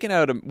 taken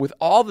out with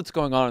all that's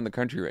going on in the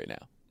country right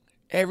now,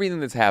 everything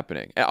that's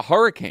happening, a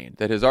hurricane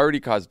that has already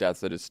caused deaths,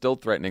 that is still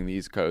threatening the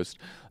East Coast,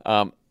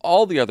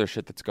 all the other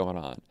shit that's going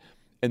on.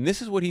 And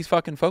this is what he's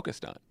fucking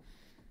focused on.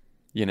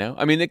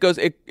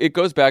 It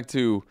goes back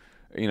to,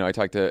 I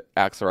talked to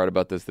Axelrod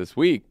about this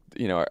week,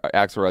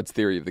 Axelrod's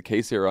theory of the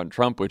case here on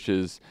Trump, which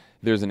is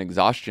there's an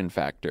exhaustion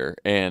factor.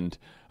 And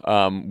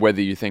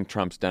whether you think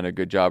Trump's done a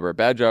good job or a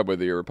bad job,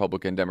 whether you're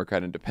Republican,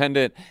 Democrat,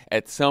 Independent,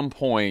 at some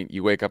point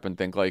you wake up and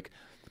think, like,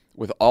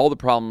 with all the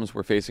problems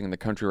we're facing in the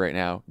country right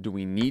now, do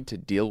we need to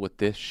deal with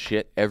this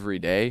shit every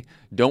day?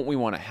 Don't we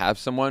want to have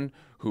someone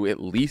who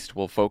at least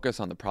will focus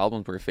on the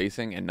problems we're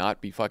facing and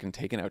not be fucking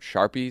taking out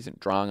Sharpies and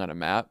drawing on a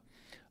map?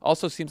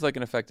 Also seems like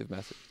an effective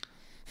message.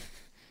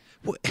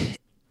 Well,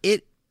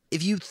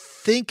 if you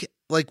think,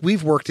 like,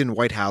 we've worked in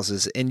White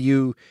Houses, and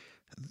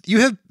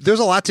there's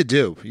a lot to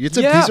do. These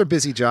are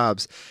busy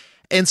jobs.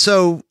 And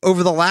so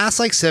over the last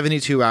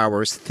 72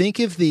 hours, think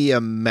of the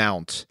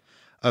amount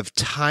of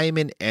time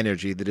and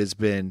energy that has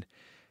been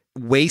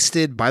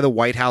wasted by the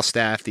White House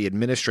staff, the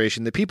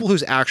administration, the people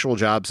whose actual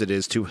jobs it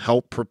is to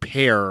help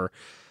prepare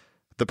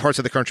the parts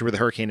of the country where the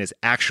hurricane is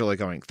actually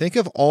going. Think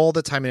of all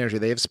the time and energy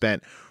they have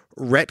spent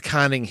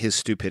retconning his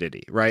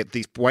stupidity, right?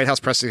 The White House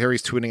press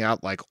secretaries tweeting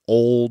out like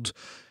old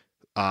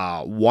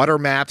water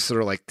maps that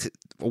are like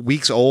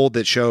weeks old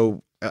that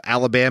show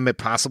Alabama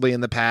possibly in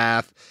the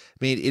path.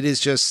 It is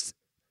just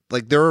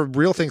Like, there are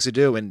real things to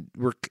do, and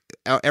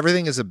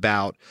everything is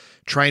about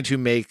trying to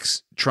make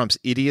Trump's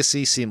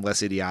idiocy seem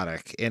less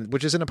idiotic, and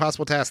which is an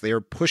impossible task. They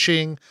are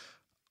pushing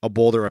a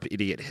boulder up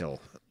idiot hill,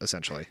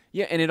 essentially.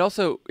 Yeah, and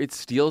it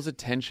steals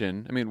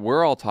attention. I mean,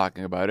 we're all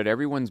talking about it.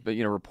 Everyone's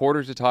been,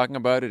 reporters are talking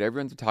about it.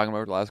 Everyone's been talking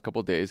about it the last couple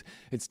of days.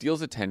 It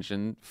steals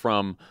attention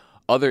from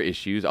other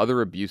issues,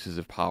 other abuses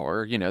of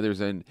power. There's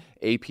an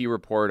AP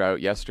report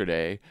out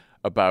yesterday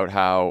about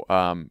how,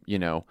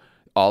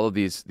 all of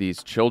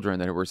these children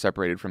that were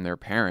separated from their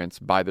parents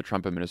by the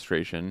Trump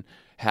administration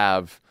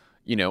have,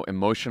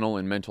 emotional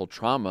and mental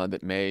trauma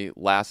that may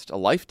last a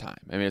lifetime.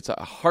 I mean, it's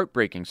a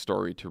heartbreaking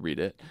story to read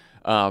it.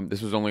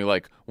 This was only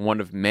like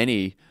one of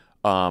many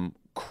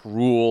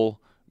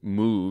cruel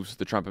moves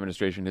the Trump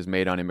administration has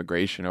made on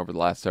immigration over the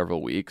last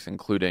several weeks,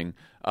 including,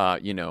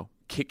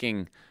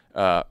 kicking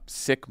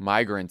sick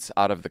migrants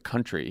out of the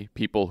country,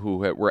 people who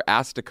were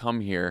asked to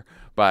come here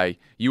by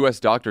U.S.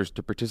 doctors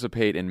to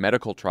participate in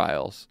medical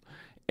trials.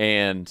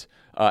 And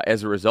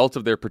as a result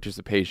of their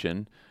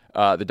participation,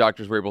 the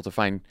doctors were able to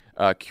find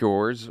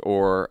cures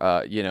or,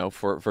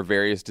 for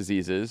various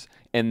diseases.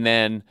 And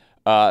then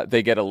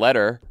they get a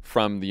letter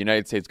from the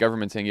United States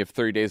government saying you have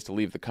 30 days to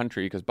leave the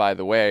country because, by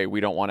the way, we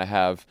don't want to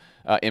have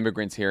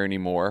immigrants here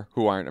anymore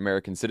who aren't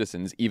American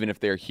citizens, even if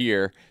they're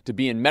here to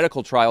be in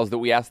medical trials that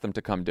we asked them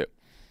to come do.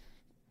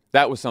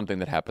 That was something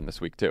that happened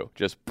this week, too.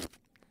 Just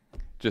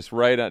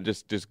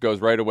goes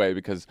right away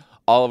because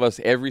all of us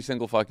every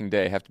single fucking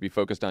day have to be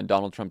focused on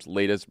Donald Trump's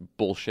latest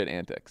bullshit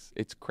antics.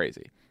 It's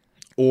crazy.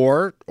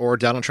 Or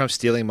Donald Trump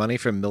stealing money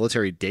from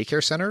military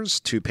daycare centers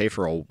to pay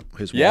for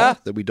his wall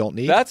that we don't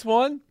need. That's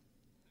one.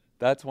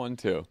 That's one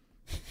too.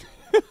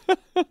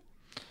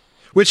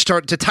 Which,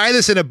 to tie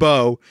this in a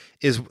bow,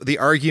 is the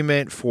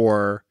argument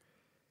for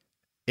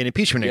an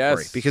impeachment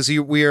inquiry. Because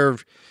we are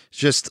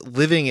just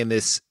living in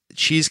this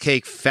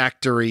Cheesecake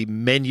Factory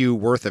menu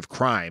worth of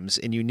crimes,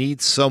 and you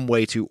need some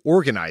way to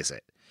organize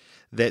it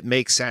that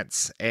makes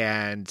sense.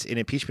 And an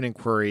impeachment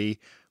inquiry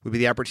would be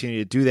the opportunity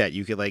to do that.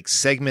 You could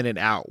segment it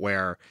out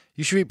where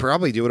you should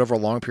probably do it over a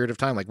long period of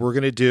time. Like, we're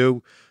going to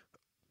do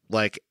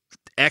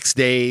X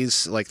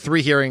days,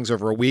 3 hearings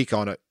over a week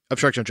on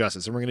obstruction of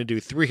justice. And we're going to do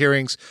 3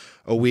 hearings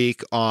a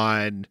week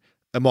on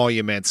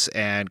emoluments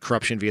and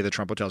corruption via the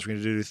Trump hotels. We're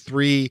going to do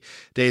 3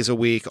 days a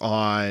week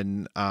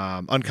on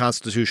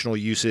unconstitutional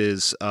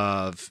uses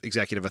of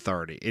executive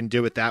authority and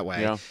do it that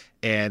way. Yeah.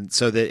 And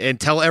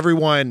tell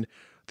everyone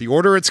the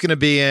order it's going to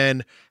be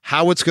in,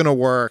 how it's going to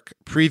work,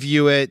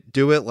 preview it,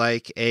 do it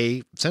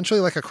essentially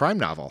like a crime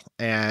novel,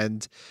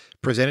 and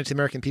present it to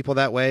American people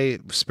that way.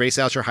 Space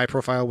out your high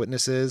profile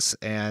witnesses.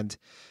 And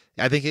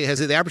I think it has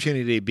the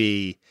opportunity to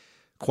be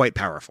quite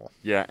powerful.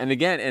 Yeah. And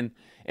again,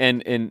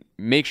 and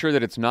make sure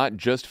that it's not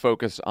just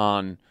focused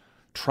on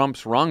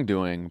Trump's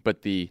wrongdoing,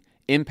 but the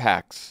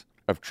impacts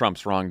of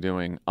Trump's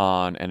wrongdoing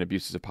on and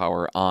abuses of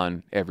power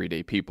on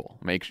everyday people.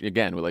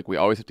 We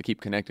always have to keep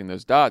connecting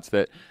those dots,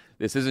 that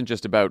this isn't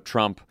just about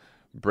Trump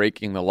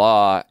breaking the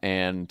law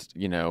and,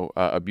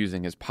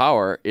 abusing his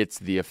power. It's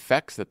the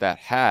effects that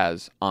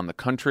has on the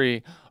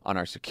country, on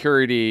our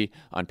security,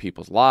 on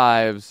people's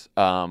lives,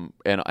 and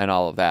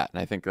all of that. And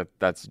I think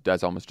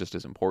that's almost just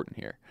as important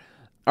here.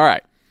 All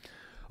right.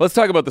 Let's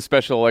talk about the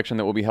special election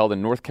that will be held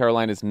in North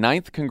Carolina's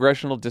 9th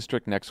Congressional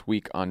District next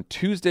week on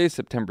Tuesday,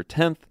 September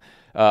 10th.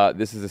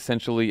 This is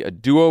essentially a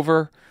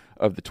do-over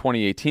of the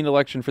 2018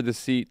 election for this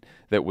seat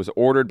that was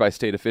ordered by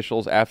state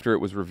officials after it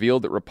was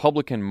revealed that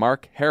Republican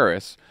Mark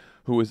Harris,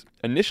 who was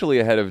initially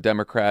ahead of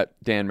Democrat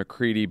Dan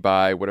McCready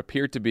by what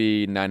appeared to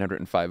be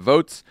 905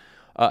 votes,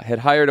 had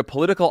hired a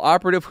political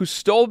operative who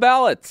stole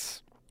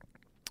ballots.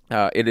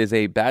 It is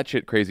a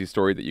batshit crazy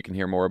story that you can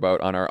hear more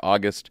about on our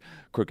August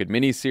Crooked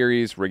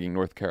mini-series, Rigging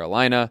North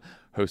Carolina,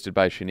 hosted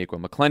by Shaniqua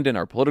McClendon,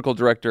 our political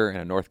director and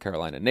a North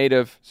Carolina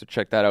native. So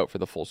check that out for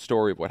the full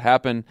story of what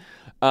happened.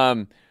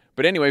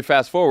 But anyway,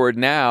 fast forward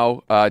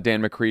now,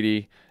 Dan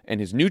McCready and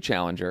his new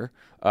challenger,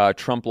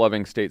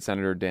 Trump-loving State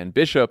Senator Dan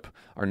Bishop,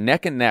 are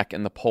neck and neck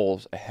in the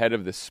polls ahead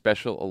of this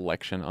special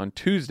election on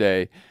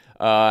Tuesday.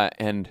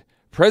 And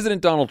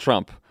President Donald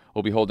Trump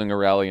will be holding a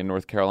rally in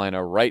North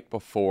Carolina right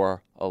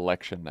before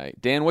election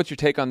night. Dan, what's your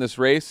take on this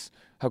race?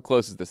 How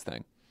close is this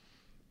thing?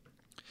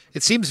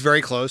 It seems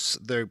very close.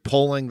 The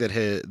polling that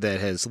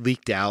has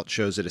leaked out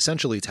shows it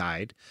essentially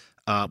tied,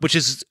 which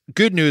is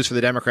good news for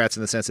the Democrats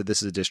in the sense that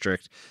this is a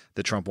district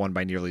that Trump won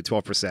by nearly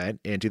 12%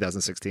 in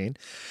 2016.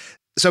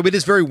 So it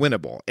is very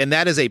winnable, and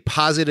that is a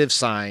positive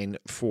sign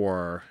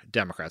for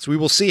Democrats. We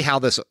will see how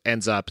this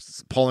ends up.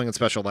 Polling in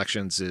special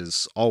elections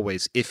is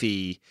always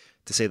iffy,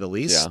 to say the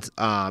least.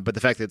 Yeah. But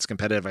the fact that it's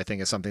competitive, I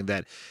think, is something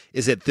that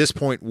is at this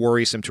point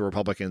worrisome to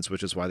Republicans,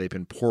 which is why they've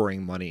been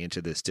pouring money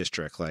into this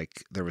district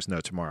like there was no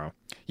tomorrow.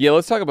 Yeah,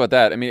 let's talk about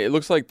that. I mean, it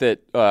looks like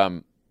that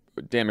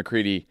Dan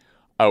McCready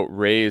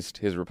outraised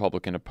his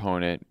Republican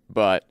opponent,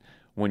 but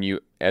when you,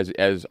 as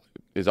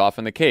is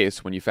often the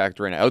case, when you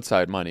factor in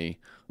outside money,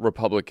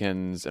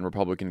 Republicans and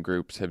Republican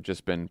groups have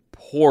just been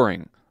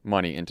pouring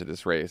money into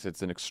this race.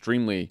 It's an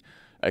extremely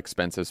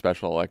expensive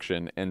special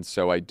election. And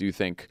so I do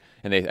think,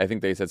 and I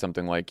think they said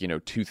something like,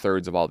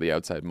 2/3 of all the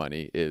outside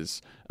money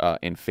is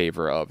in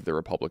favor of the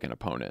Republican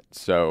opponent.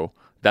 So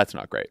that's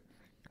not great.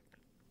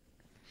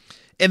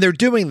 And they're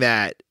doing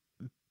that.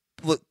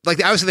 Like,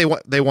 obviously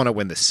they want to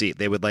win the seat.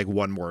 They would like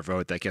one more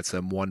vote that gets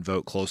them one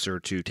vote closer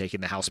to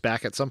taking the House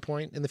back at some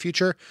point in the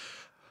future.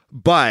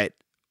 But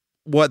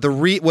what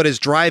is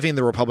driving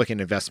the Republican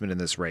investment in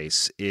this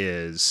race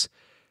is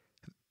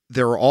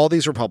there are all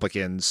these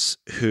Republicans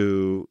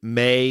who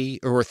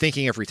are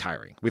thinking of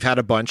retiring. We've had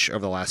a bunch over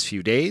the last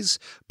few days,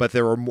 but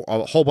there were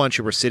a whole bunch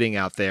who were sitting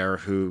out there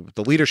who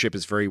the leadership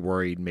is very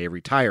worried may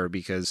retire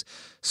because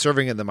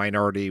serving in the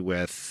minority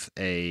with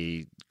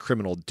a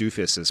criminal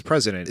doofus as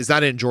president is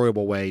not an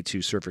enjoyable way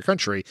to serve your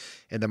country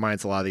in the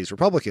minds of a lot of these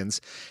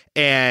Republicans.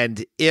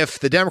 And if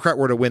the Democrat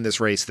were to win this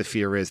race, the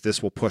fear is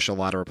this will push a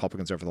lot of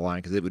Republicans over the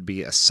line because it would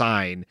be a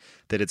sign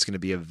that it's going to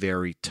be a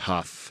very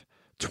tough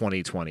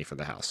 2020 for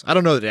the House. I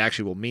don't know that it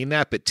actually will mean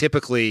that, but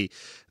typically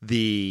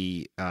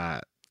the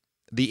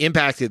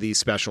impact of these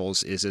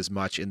specials is as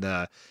much in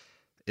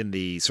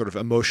the sort of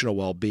emotional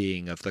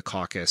well-being of the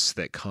caucus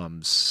that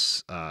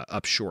comes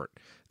up short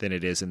than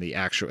it is in the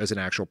as an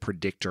actual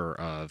predictor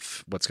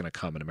of what's going to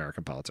come in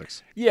American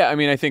politics. Yeah, I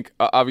mean, I think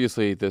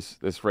obviously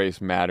this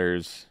race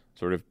matters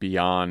sort of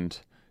beyond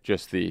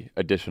just the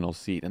additional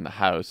seat in the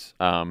House.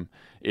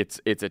 It's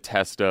a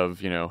test of,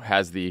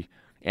 has the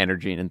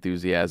energy and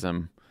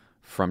enthusiasm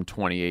from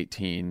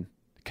 2018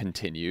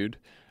 continued,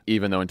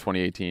 even though in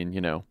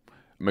 2018,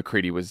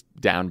 McCready was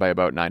down by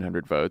about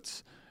 900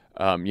 votes.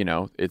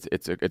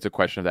 It's a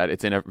question of that.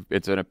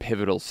 It's in a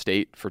pivotal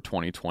state for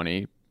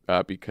 2020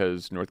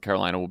 because North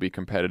Carolina will be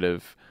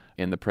competitive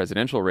in the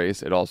presidential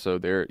race. It also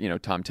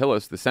Tom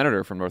Tillis, the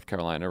senator from North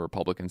Carolina,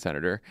 Republican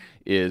senator,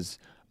 is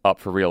up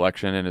for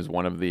re-election and is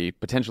one of the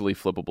potentially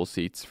flippable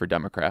seats for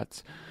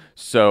Democrats.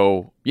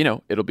 So,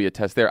 it'll be a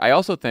test there. I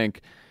also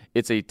think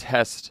it's a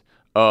test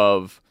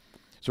of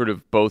sort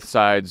of both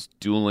sides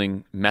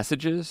dueling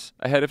messages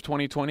ahead of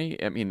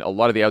 2020. I mean, a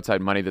lot of the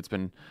outside money that's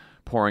been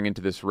pouring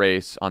into this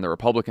race on the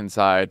Republican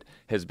side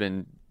has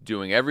been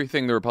doing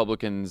everything the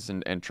Republicans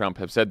and Trump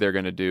have said they're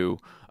going to do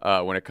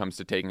when it comes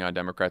to taking on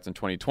Democrats in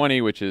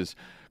 2020, which is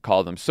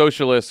call them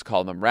socialists,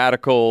 call them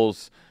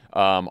radicals,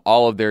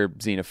 all of their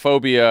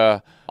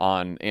xenophobia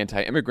on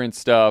anti-immigrant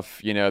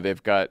stuff.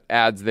 They've got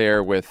ads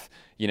there with,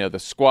 the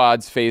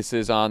squad's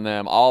faces on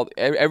them,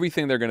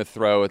 everything they're going to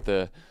throw at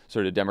the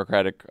sort of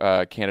Democratic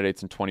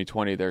candidates in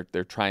 2020,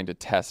 they're trying to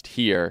test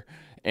here.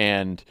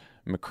 And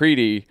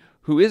McCready,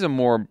 who is a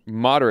more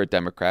moderate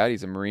Democrat,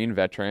 he's a Marine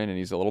veteran and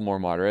he's a little more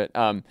moderate,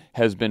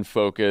 has been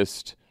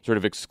focused sort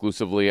of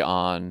exclusively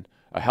on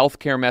a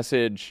healthcare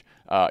message.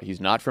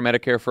 He's not for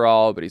Medicare for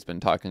all, but he's been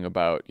talking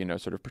about,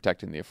 sort of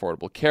protecting the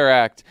Affordable Care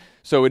Act.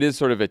 So it is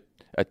sort of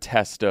a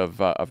test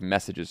of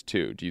messages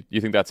too. Do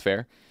you think that's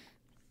fair?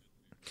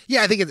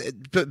 Yeah, I think it's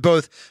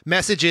both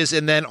messages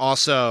and then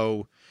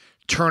also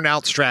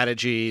turnout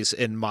strategies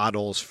and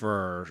models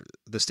for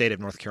the state of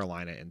North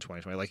Carolina in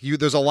 2020. Like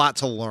there's a lot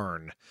to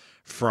learn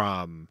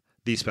from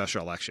these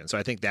special elections. So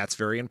I think that's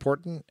very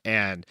important.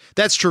 And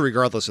that's true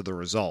regardless of the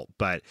result,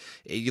 but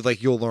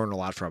you'll learn a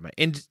lot from it.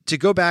 And to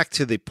go back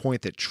to the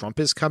point that Trump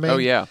is coming. Oh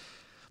yeah.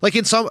 Like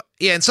in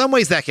some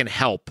ways that can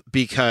help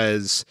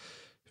because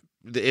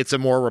it's a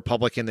more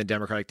Republican than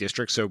Democratic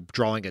district. So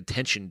drawing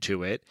attention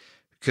to it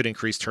could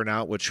increase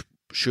turnout, which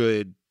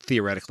should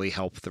theoretically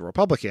help the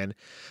Republican.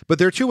 But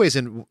there are two ways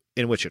in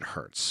which it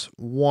hurts.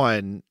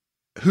 One,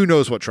 who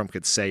knows what Trump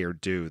could say or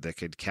do that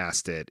could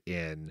cast it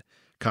in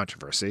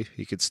controversy.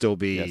 He could still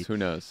be, yes, who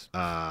knows?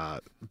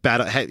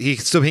 He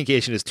could still be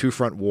engaged in his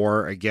two-front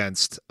war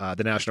against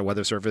the National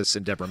Weather Service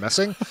and Deborah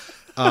Messing.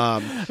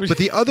 But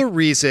the other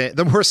reason,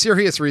 the more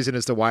serious reason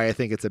as to why I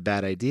think it's a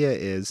bad idea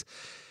is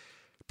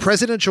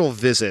presidential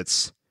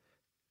visits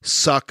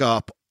suck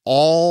up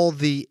all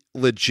the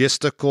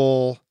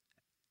logistical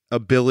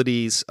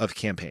abilities of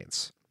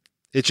campaigns.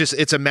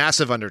 It's a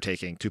massive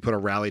undertaking to put a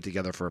rally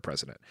together for a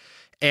president.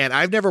 And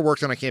I've never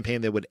worked on a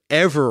campaign that would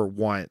ever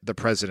want the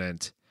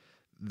president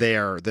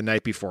there the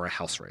night before a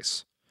House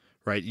race,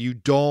 right? You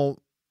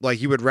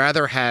would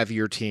rather have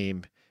your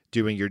team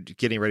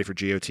getting ready for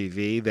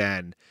GOTV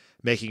than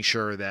making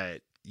sure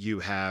that you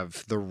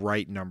have the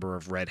right number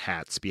of red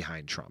hats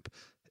behind Trump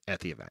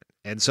at the event.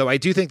 And so I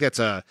do think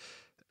that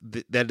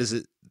is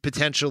a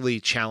potentially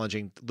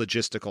challenging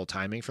logistical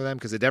timing for them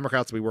because the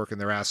Democrats will be working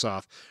their ass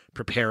off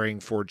preparing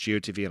for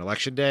GOTV and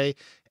Election Day,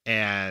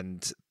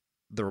 and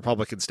the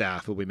Republican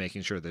staff will be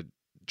making sure that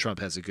Trump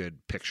has a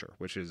good picture,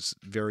 which is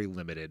very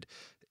limited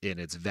in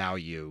its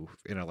value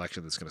in an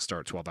election that's going to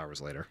start 12 hours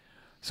later.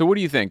 So what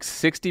do you think?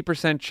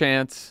 60%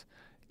 chance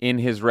in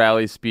his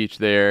rally speech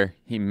there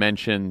he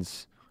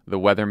mentions the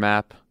weather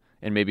map,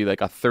 and maybe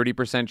like a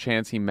 30%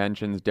 chance he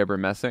mentions Deborah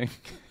Messing?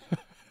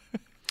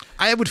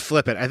 I would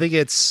flip it. I think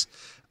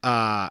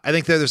I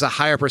think that there's a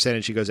higher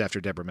percentage he goes after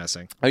Deborah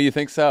Messing. Oh, you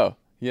think so?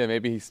 Yeah,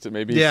 maybe he's still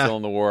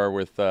in the war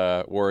with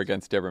war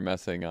against Deborah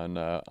Messing on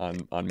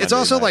Monday It's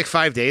also night. like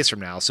 5 days from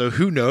now, so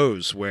who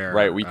knows where?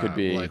 Right, we could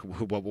be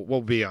what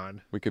we'll be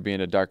on. We could be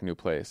in a dark new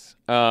place.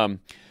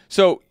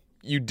 So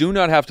you do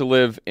not have to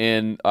live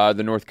in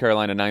the North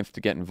Carolina 9th to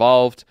get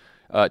involved.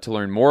 To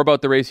learn more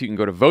about the race, you can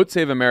go to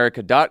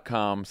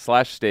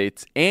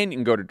votesaveamerica.com/states, and you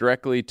can go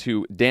directly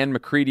to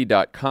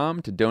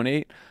danmccready.com to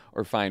donate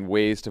or find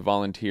ways to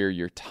volunteer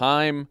your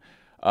time.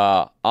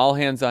 All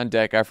hands on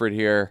deck effort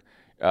here.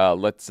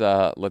 Let's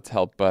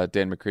help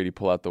Dan McCready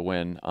pull out the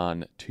win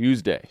on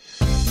Tuesday.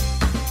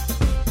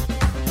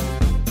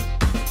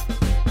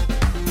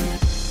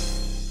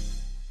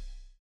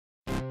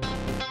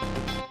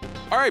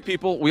 All right,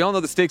 people, we all know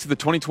the stakes of the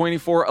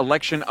 2024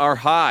 election are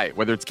high,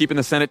 whether it's keeping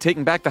the Senate,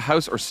 taking back the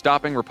House, or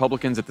stopping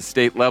Republicans at the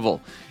state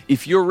level.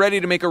 If you're ready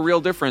to make a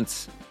real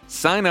difference,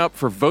 sign up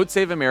for Vote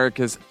Save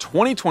America's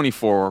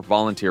 2024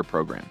 volunteer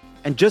program.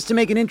 And just to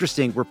make it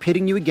interesting, we're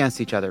pitting you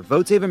against each other.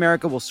 Vote Save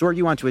America will sort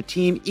you onto a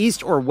team,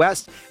 east or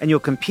west, and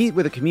you'll compete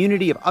with a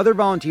community of other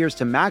volunteers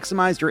to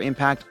maximize your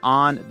impact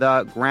on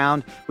the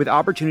ground with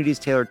opportunities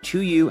tailored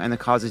to you and the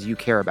causes you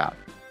care about.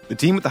 The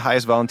team with the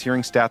highest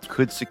volunteering stats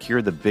could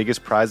secure the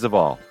biggest prize of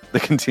all, the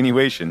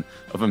continuation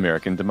of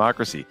American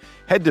democracy.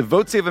 Head to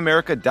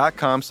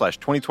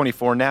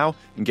votesaveamerica.com/2024 now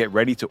and get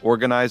ready to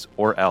organize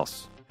or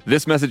else.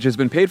 This message has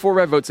been paid for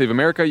by Vote Save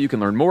America. You can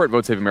learn more at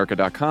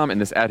votesaveamerica.com, and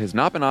this ad has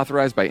not been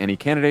authorized by any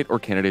candidate or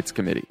candidates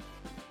committee.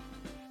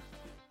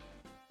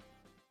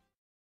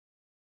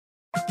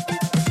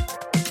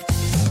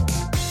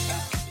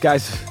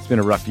 Guys, it's been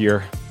a rough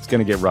year. It's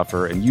going to get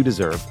rougher, and you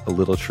deserve a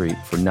little treat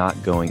for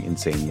not going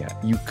insane yet.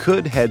 You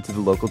could head to the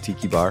local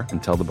tiki bar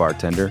and tell the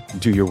bartender,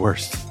 do your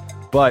worst.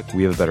 But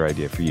we have a better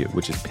idea for you,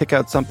 which is pick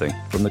out something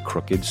from the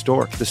Crooked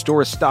store. The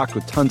store is stocked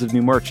with tons of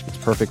new merch. It's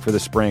perfect for the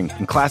spring.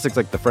 And classics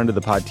like the Friend of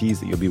the Pod tees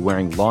that you'll be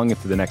wearing long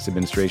into the next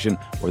administration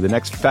or the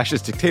next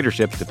fascist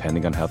dictatorship,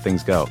 depending on how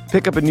things go.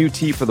 Pick up a new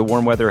tee for the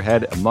warm weather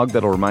ahead, a mug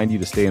that'll remind you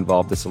to stay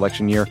involved this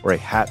election year, or a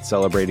hat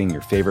celebrating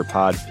your favorite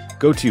pod.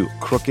 Go to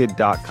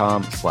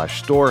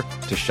crooked.com/store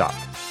to shop.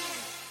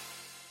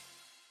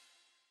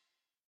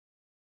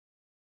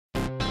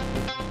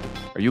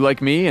 Are you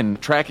like me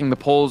and tracking the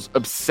polls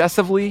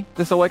obsessively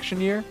this election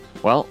year?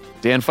 Well,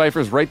 Dan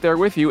Pfeiffer's right there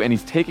with you, and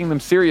he's taking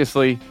them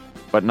seriously,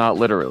 but not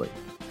literally.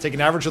 Take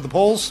an average of the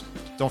polls.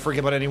 Don't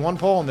forget about any one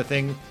poll. And the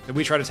thing that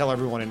we try to tell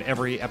everyone in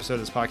every episode of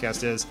this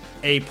podcast is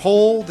a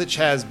poll that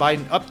has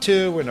Biden up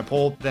to and a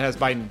poll that has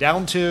Biden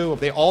down to.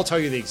 They all tell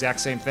you the exact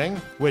same thing,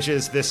 which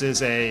is this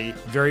is a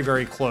very,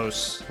 very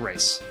close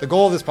race. The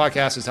goal of this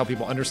podcast is to help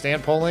people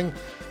understand polling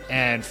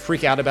and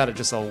freak out about it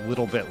just a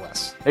little bit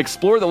less.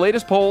 Explore the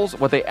latest polls,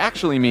 what they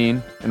actually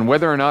mean, and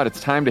whether or not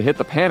it's time to hit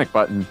the panic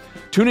button.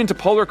 Tune into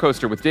Polar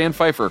Coaster with Dan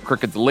Pfeiffer,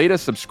 Crooked's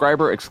latest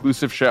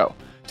subscriber-exclusive show.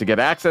 To get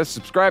access,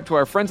 subscribe to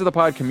our Friends of the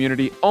Pod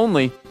community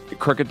only at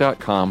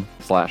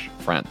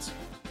crooked.com/friends.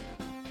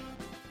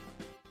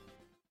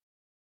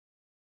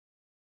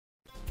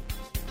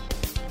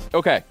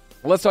 Okay,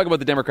 let's talk about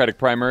the Democratic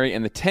primary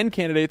and the 10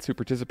 candidates who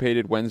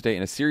participated Wednesday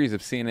in a series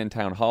of CNN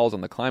town halls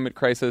on the climate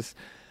crisis.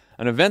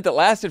 An event that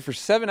lasted for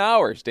 7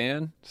 hours,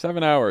 Dan.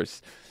 7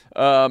 hours.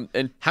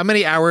 And how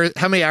many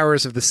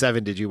hours of the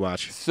 7 did you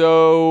watch?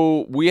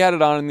 So we had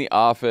it on in the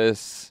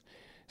office,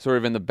 sort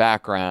of in the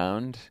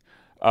background,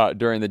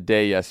 during the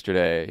day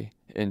yesterday.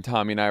 And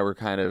Tommy and I were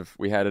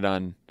we had it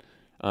on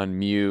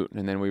mute,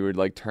 and then we would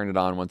like turn it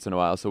on once in a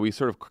while. So we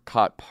sort of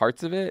caught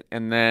parts of it,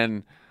 and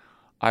then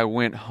I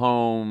went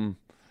home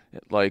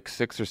at like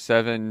 6 or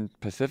 7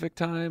 Pacific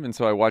time, and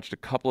so I watched a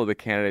couple of the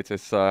candidates. I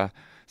saw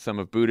some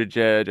of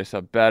Buttigieg, I saw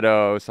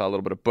Beto, saw a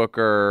little bit of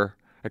Booker,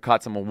 I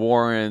caught some of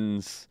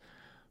Warren's,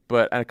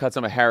 but I caught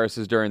some of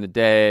Harris's during the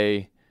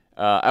day.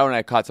 And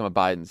I caught some of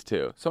Biden's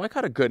too. So I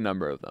caught a good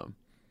number of them.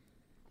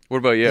 What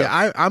about you?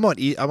 Yeah, I'm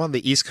on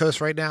the East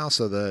Coast right now,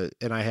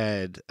 and I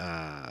had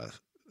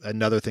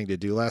another thing to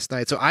do last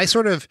night. So I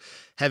sort of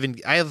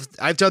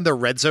I've done the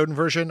red zone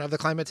version of the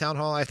climate town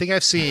hall. I think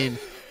I've seen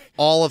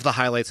all of the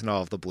highlights and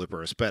all of the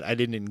bloopers, but I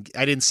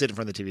didn't sit in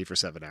front of the TV for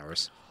 7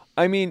 hours.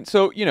 I mean,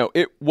 so,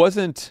 it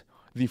wasn't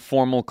the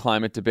formal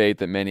climate debate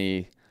that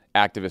many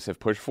activists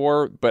have pushed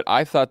for, but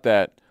I thought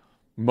that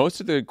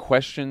most of the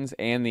questions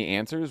and the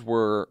answers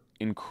were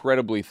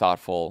incredibly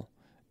thoughtful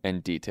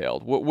and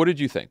detailed. What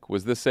did you think?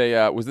 Was this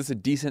a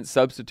decent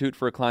substitute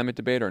for a climate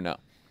debate or no?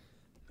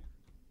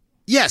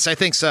 Yes, I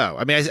think so.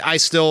 I mean, I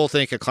still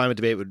think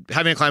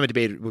having a climate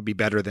debate would be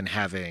better than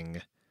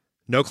having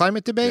no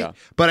climate debate, yeah.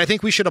 But I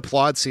think we should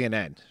applaud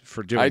CNN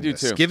for doing this. I do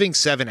too. Giving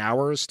 7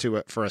 hours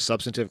for a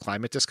substantive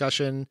climate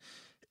discussion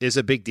is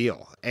a big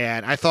deal.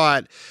 And I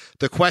thought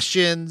the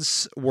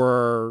questions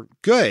were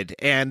good,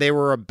 and they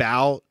were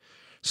about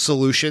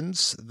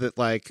solutions that,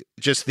 like,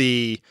 just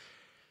the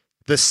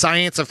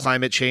science of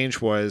climate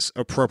change was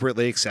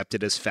appropriately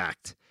accepted as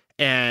fact.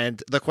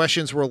 And the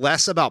questions were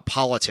less about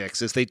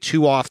politics, as they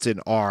too often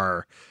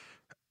are,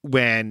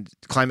 when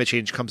climate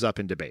change comes up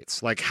in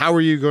debates. Like, how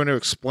are you going to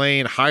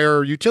explain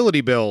higher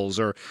utility bills,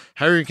 or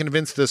how are you going to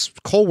convince this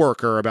coal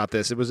worker about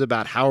this? It was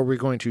about how are we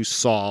going to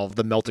solve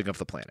the melting of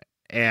the planet.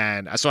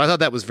 And so I thought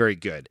that was very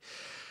good.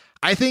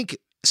 I think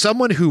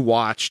someone who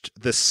watched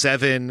the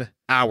 7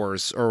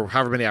 hours or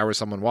however many hours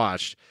someone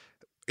watched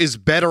is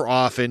better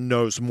off and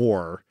knows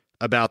more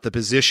about the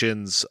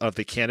positions of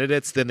the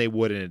candidates than they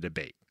would in a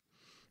debate.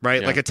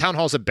 Right? Yeah. Like a town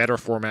hall is a better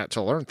format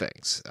to learn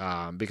things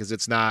because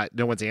it's not,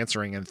 no one's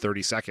answering in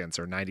 30 seconds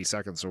or 90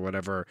 seconds or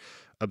whatever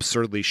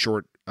absurdly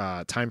short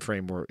time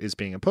frame is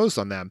being imposed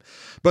on them.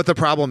 But the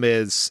problem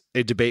is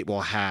a debate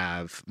will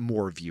have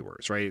more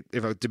viewers, right?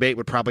 If a debate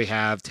would probably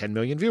have 10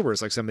 million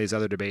viewers like some of these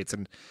other debates.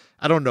 And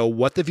I don't know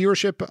what the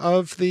viewership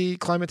of the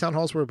climate town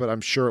halls were, but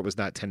I'm sure it was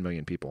not 10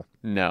 million people.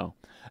 No.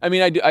 I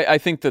mean, I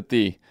think that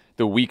the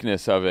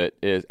weakness of it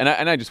is, and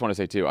I just want to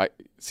say too,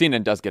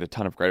 CNN does get a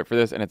ton of credit for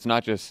this, and it's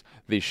not just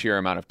the sheer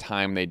amount of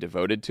time they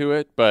devoted to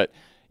it, but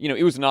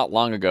it was not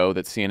long ago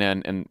that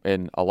CNN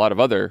and a lot of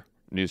other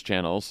news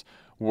channels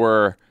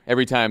were,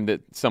 every time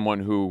that someone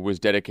who was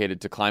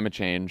dedicated to climate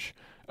change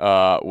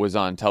was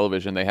on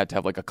television, they had to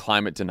have like a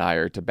climate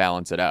denier to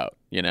balance it out,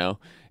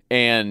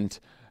 and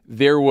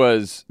there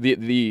was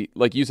the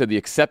like you said, the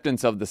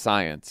acceptance of the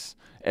science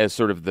as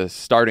sort of the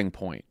starting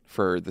point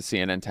for the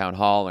CNN town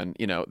hall. And,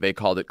 they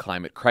called it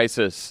climate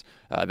crisis.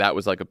 That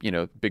was like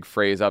a, big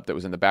phrase up that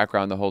was in the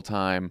background the whole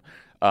time.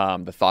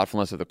 The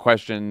thoughtfulness of the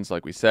questions,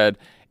 like we said,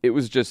 it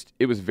was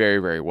very,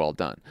 very well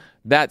done.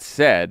 That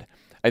said,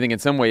 I think in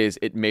some ways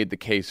it made the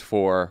case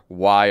for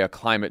why a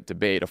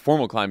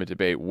formal climate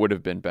debate would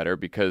have been better,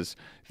 because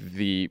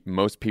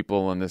most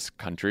people in this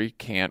country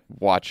can't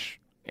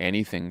watch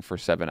anything for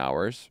 7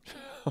 hours.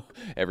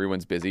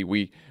 Everyone's busy.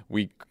 We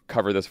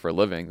cover this for a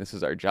living. This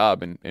is our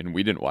job, and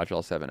we didn't watch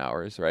all 7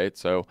 hours, right?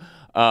 So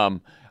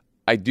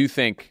I do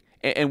think,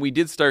 and we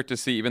did start to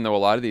see, even though a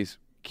lot of these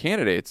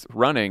candidates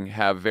running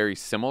have very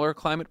similar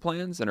climate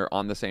plans and are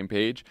on the same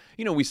page,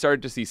 we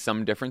started to see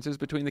some differences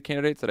between the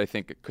candidates that I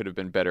think could have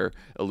been better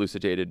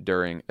elucidated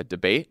during a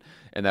debate,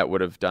 and that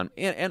would have done.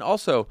 And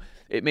also,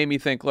 it made me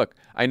think, look,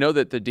 I know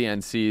that the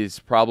DNC's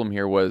problem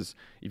here was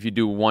if you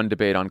do one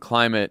debate on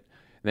climate,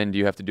 then do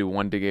you have to do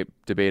one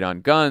debate on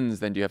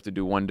guns? Then do you have to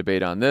do one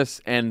debate on this?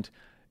 And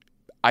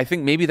I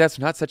think maybe that's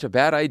not such a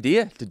bad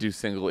idea to do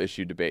single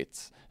issue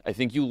debates. I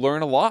think you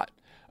learn a lot.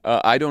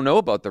 I don't know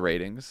about the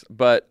ratings,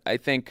 but I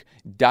think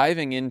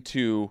diving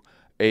into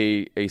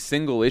a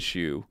single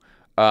issue,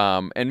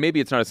 and maybe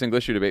it's not a single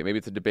issue debate, maybe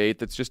it's a debate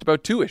that's just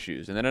about 2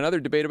 issues, and then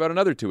another debate about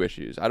another 2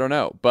 issues. I don't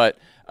know, but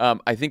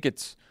I think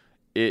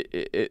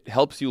it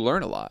helps you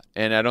learn a lot,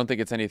 and I don't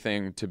think it's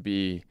anything to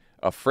be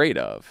afraid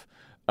of.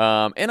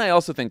 And I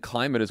also think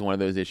climate is one of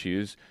those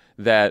issues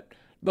that,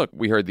 look,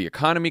 we heard the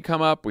economy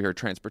come up, we heard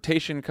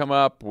transportation come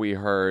up, we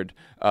heard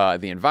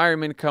the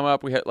environment come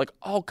up, we had like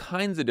all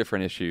kinds of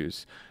different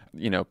issues,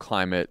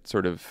 climate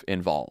sort of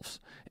involves.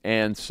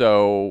 And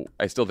so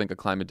I still think a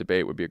climate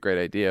debate would be a great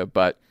idea,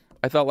 but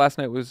I thought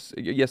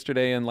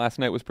yesterday and last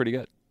night was pretty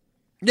good.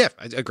 Yeah,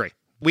 I agree.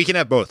 We can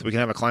have both. We can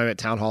have a climate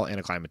town hall and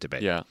a climate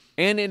debate. Yeah.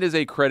 And it is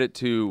a credit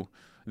to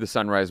the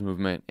Sunrise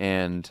Movement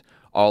and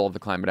all of the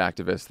climate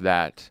activists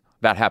that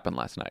happened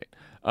last night.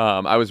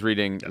 I was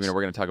reading, Yes.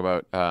 We're going to talk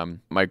about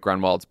Mike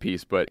Grunwald's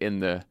piece, but in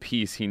the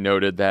piece he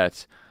noted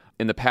that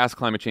in the past,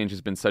 climate change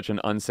has been such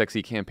an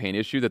unsexy campaign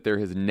issue that there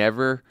has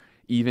never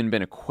even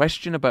been a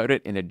question about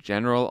it in a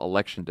general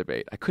election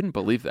debate. I couldn't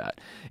believe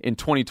that. In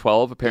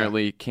 2012,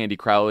 apparently, Candy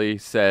Crowley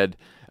said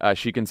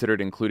she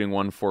considered including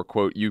one for,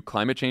 quote, "you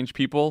climate change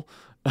people,"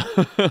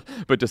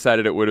 but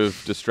decided it would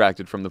have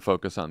distracted from the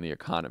focus on the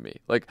economy.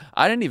 Like,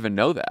 I didn't even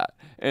know that.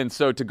 And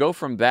so to go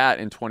from that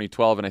in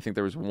 2012, and I think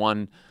there was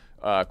one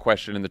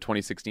question in the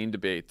 2016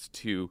 debates,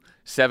 to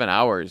 7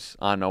 hours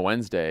on a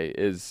Wednesday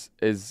is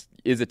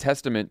a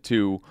testament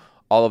to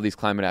all of these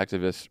climate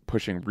activists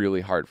pushing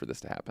really hard for this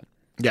to happen.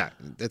 Yeah,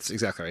 that's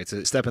exactly right. It's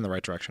a step in the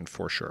right direction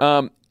for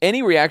sure.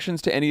 Any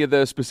reactions to any of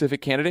the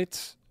specific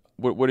candidates?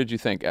 What did you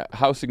think?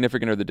 How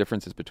significant are the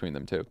differences between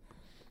them two?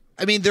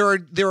 I mean, there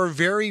are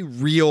very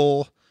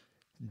real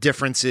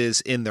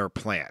differences in their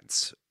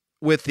plans,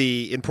 with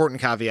the important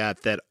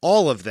caveat that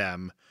all of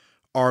them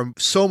are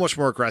so much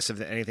more aggressive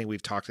than anything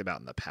we've talked about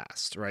in the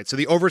past, right? So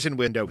the Overton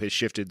window has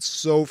shifted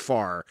so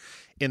far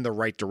in the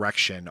right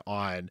direction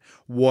on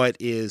what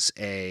is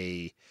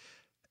a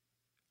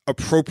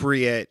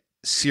appropriate,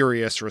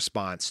 serious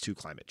response to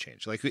climate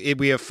change. Like,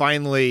 we have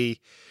finally,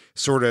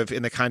 sort of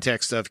in the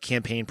context of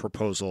campaign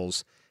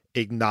proposals,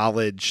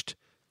 acknowledged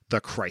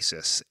the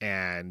crisis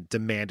and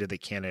demanded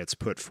that candidates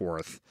put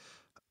forth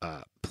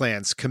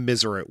plans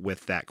commiserate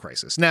with that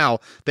crisis. Now,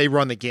 they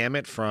run the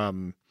gamut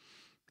from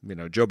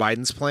Joe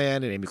Biden's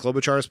plan and Amy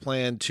Klobuchar's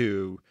plan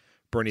to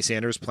Bernie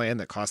Sanders' plan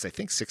that cost, I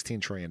think, $16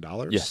 trillion.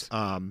 Yes.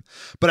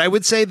 But I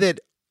would say that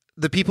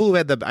the people who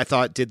I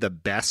thought did the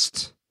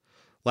best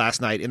last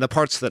night in the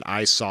parts that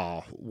I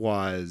saw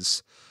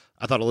was,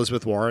 I thought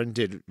Elizabeth Warren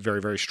did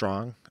very, very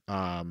strong.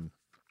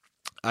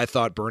 I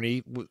thought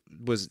Bernie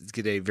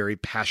did a very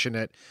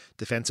passionate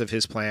defense of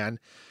his plan.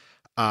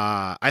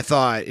 I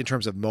thought in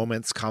terms of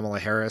moments, Kamala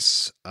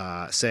Harris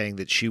saying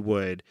that she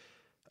would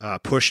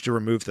push to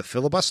remove the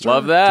filibuster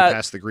Love that. to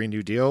pass the Green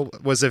New Deal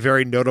was a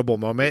very notable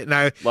moment. And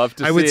I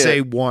would see say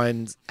it.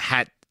 one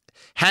hat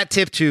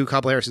tip to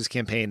Kamala Harris's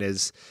campaign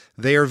is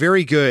they are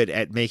very good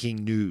at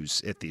making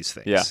news at these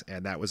things. Yeah.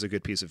 And that was a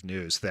good piece of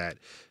news that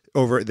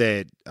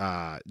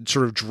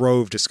sort of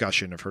drove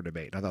discussion of her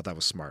debate. I thought that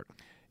was smart.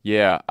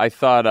 Yeah, I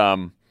thought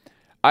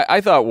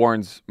I thought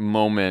Warren's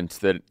moment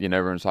that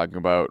everyone's talking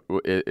about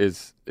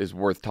is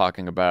worth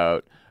talking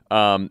about.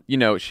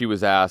 She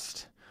was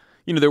asked,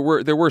 there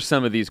were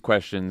some of these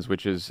questions,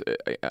 which is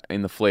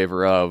in the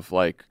flavor of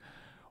like,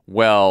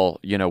 well,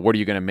 what are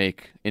you going to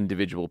make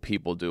individual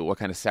people do? What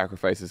kind of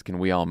sacrifices can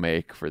we all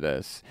make for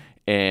this?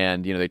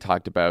 And they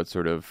talked about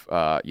sort of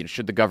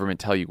should the government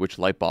tell you which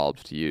light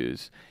bulbs to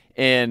use?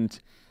 And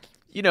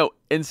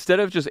instead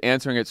of just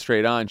answering it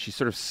straight on, she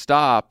sort of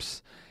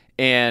stops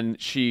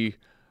and she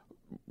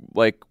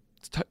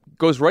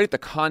goes right at the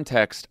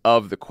context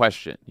of the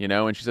question,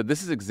 and she said,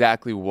 this is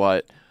exactly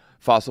what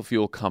fossil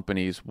fuel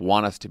companies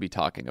want us to be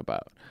talking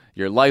about.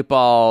 Your light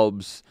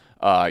bulbs,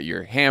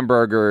 your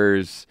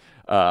hamburgers,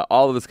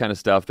 all of this kind of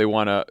stuff. They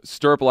want to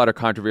stir up a lot of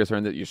controversy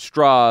around your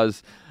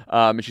straws.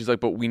 And she's like,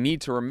 but we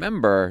need to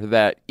remember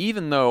that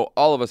even though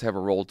all of us have a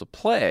role to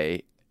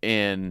play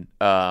in,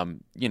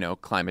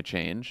 climate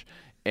change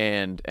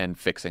and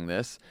fixing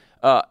this,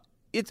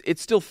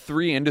 it's still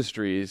three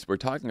industries we're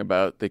talking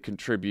about that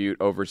contribute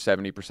over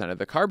 70% of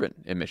the carbon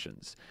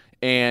emissions.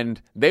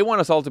 And they want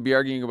us all to be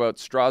arguing about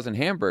straws and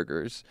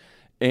hamburgers.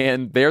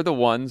 And they're the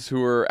ones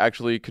who are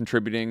actually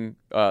contributing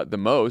the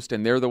most.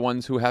 And they're the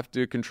ones who have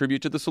to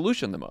contribute to the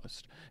solution the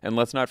most. And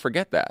let's not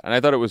forget that. And I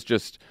thought it was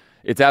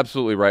it's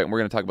absolutely right. And we're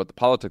going to talk about the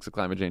politics of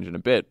climate change in a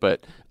bit.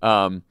 But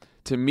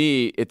to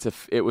me,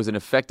 it was an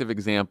effective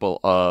example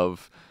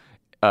of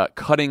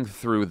cutting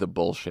through the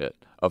bullshit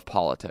of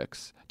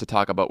politics to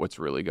talk about what's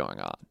really going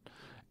on.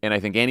 And I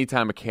think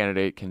anytime a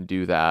candidate can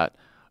do that,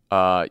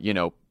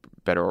 Beto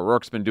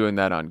O'Rourke's been doing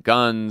that on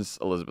guns.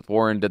 Elizabeth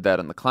Warren did that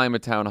on the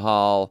climate town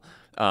hall.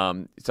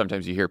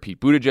 Sometimes you hear Pete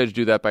Buttigieg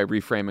do that by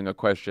reframing a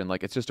question.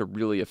 Like, it's just a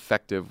really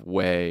effective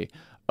way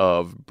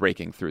of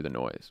breaking through the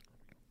noise.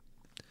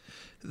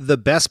 The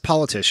best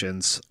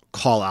politicians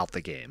call out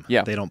the game.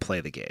 Yeah. They don't play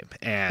the game.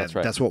 And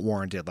that's what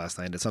Warren did last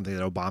night. It's something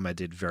that Obama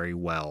did very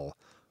well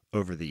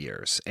over the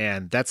years.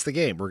 And that's the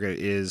game.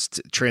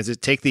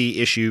 Take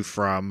the issue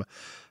from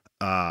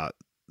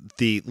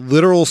the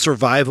literal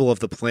survival of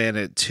the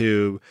planet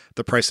to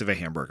the price of a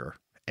hamburger.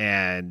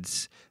 And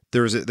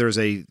there's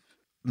a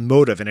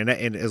motive and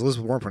as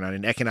Elizabeth Warren pointed out,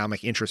 an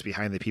economic interest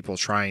behind the people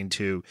trying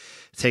to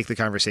take the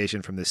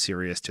conversation from the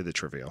serious to the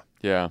trivial.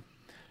 Yeah.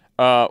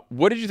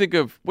 What did you think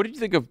of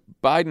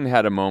Biden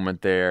had a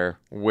moment there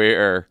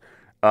where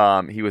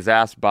he was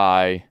asked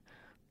by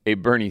a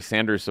Bernie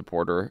Sanders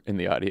supporter in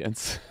the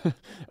audience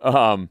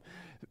about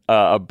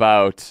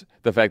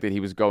the fact that he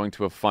was going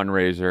to a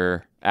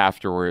fundraiser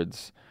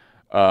afterwards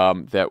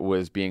that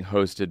was being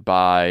hosted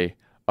by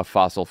a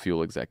fossil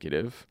fuel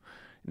executive.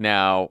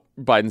 Now,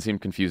 Biden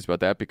seemed confused about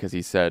that because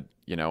he said,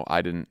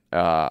 I didn't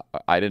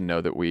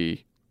know that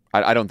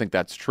I don't think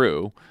that's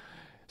true.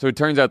 So it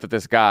turns out that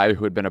this guy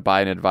who had been a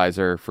Biden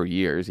advisor for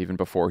years, even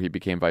before he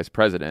became vice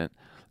president,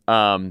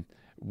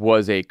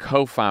 was a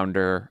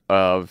co-founder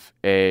of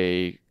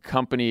a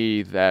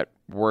company that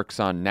works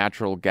on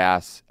natural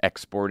gas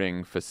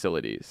exporting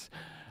facilities.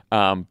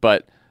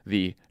 But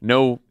the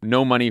no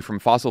money from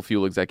fossil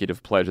fuel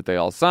executive pledge that they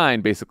all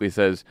signed basically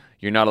says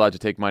you're not allowed to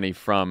take money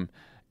from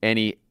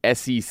any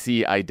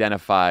SEC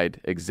identified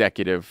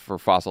executive for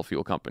fossil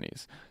fuel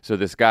companies. So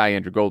this guy,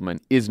 Andrew Goldman,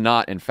 is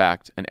not in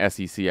fact an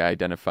SEC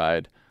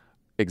identified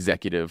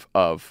executive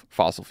of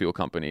fossil fuel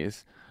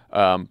companies.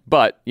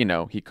 But,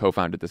 he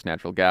co-founded this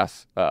natural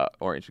gas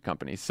oriented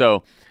company.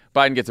 So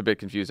Biden gets a bit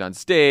confused on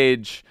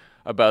stage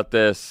about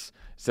this,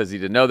 says he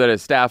didn't know that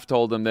his staff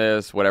told him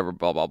this, whatever,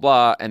 blah, blah,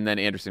 blah. And then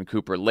Anderson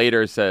Cooper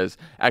later says,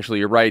 actually,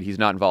 you're right. He's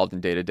not involved in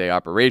day-to-day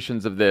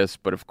operations of this.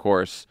 But of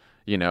course,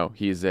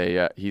 he's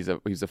a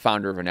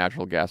founder of a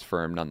natural gas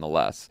firm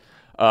nonetheless.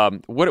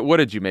 What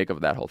did you make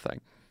of that whole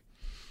thing?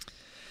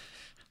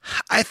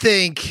 I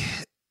think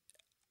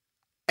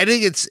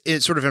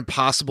it's sort of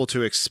impossible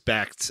to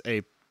expect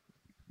a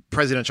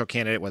presidential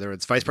candidate, whether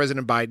it's Vice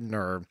President Biden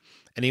or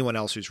anyone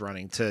else who's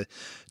running, to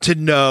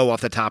know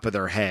off the top of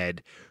their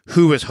head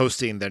who is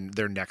hosting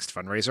their next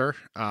fundraiser.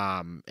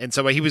 And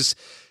so he was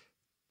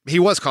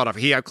caught off.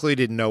 He clearly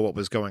didn't know what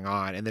was going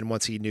on. And then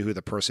once he knew who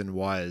the person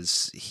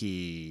was,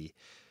 he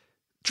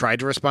tried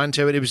to respond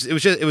to it.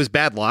 It was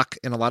bad luck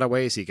in a lot of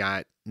ways. He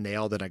got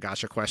nailed in a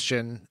gotcha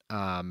question.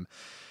 I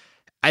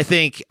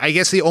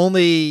guess the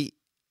only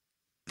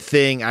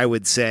thing I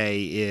would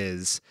say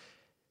is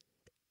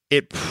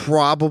it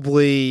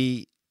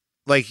probably,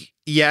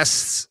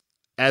 yes,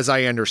 as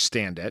I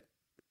understand it,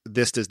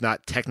 this does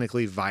not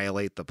technically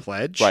violate the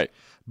pledge. Right.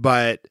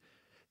 But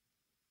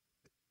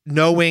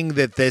knowing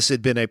that this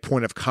had been a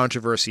point of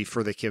controversy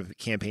for the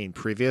campaign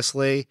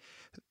previously,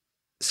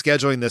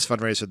 scheduling this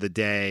fundraiser the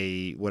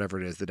day, whatever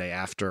it is, the day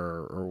after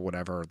or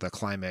whatever, the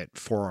climate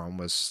forum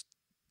was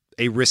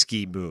a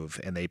risky move,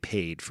 and they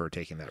paid for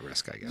taking that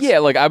risk, I guess. Yeah,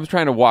 like I was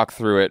trying to walk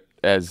through it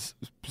as,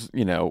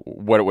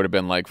 what it would have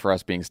been like for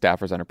us being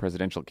staffers on a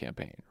presidential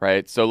campaign,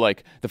 right? So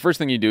like the first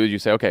thing you do is you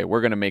say, okay,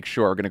 we're going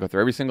to go through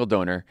every single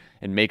donor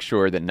and make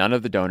sure that none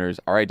of the donors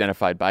are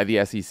identified by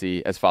the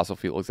SEC as fossil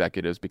fuel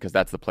executives, because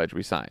that's the pledge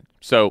we signed.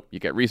 So you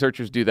get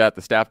researchers do that,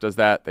 the staff does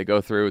that, they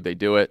go through, they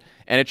do it,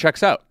 and it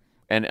checks out.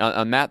 And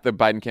on that, the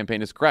Biden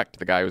campaign is correct.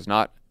 The guy was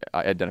not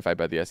identified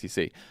by the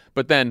SEC.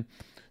 But then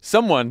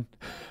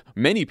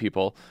many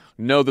people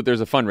know that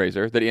there's a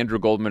fundraiser, that Andrew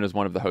Goldman is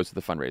one of the hosts of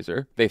the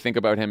fundraiser. They think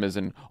about him as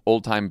an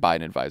old-time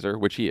Biden advisor,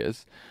 which he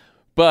is.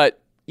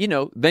 But,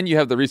 then you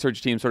have the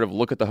research team sort of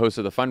look at the host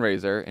of the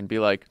fundraiser and be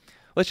like,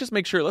 let's just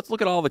make sure, let's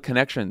look at all the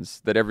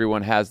connections that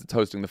everyone has that's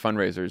hosting the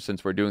fundraisers,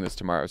 since we're doing this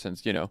tomorrow,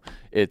 since,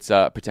 it's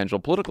potential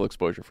political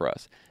exposure for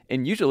us.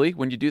 And usually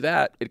when you do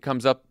that, it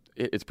comes up,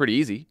 it's pretty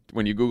easy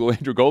when you Google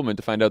Andrew Goldman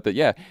to find out that,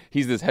 yeah,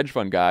 he's this hedge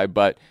fund guy,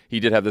 but he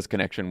did have this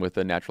connection with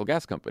a natural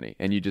gas company,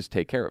 and you just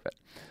take care of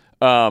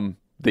it.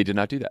 They did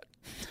not do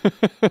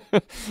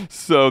that.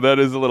 So that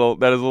is a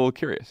little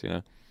curious,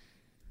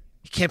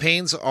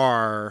 Campaigns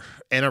are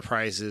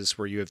enterprises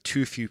where you have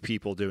too few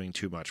people doing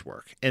too much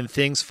work, and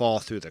things fall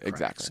through the cracks.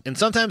 Exactly. And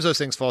sometimes those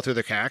things fall through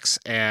the cracks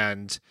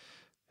and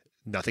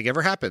nothing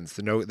ever happens.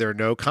 There are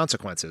no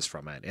consequences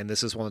from it. And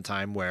this is one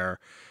time where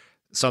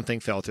something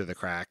fell through the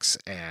cracks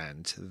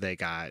and they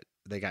got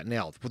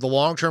nailed. But the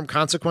long-term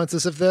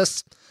consequences of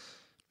this,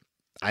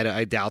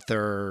 I doubt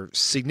they're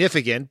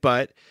significant,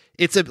 but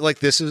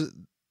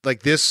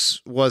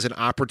this was an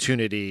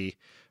opportunity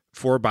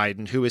for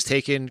Biden, who has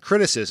taken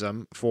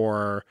criticism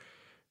for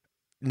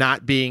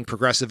not being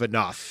progressive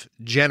enough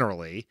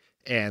generally,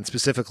 and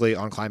specifically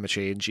on climate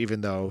change,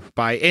 even though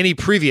by any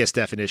previous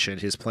definition,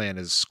 his plan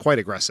is quite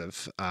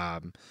aggressive,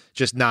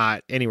 just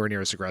not anywhere near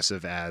as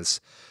aggressive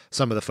as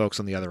some of the folks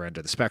on the other end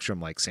of the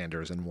spectrum, like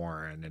Sanders and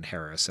Warren and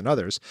Harris and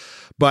others.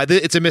 But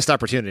it's a missed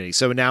opportunity.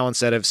 So now,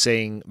 instead of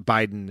saying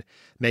Biden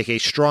make a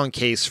strong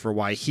case for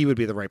why he would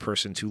be the right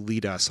person to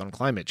lead us on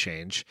climate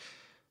change,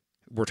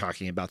 we're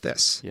talking about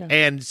this. Yeah.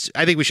 And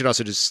I think we should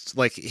also just,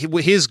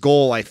 his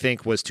goal, I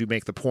think, was to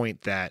make the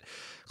point that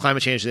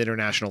climate change is an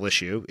international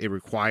issue. It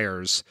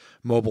requires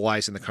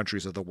mobilizing the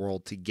countries of the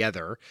world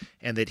together,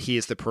 and that he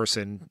is the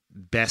person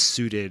best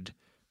suited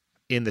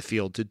in the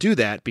field to do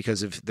that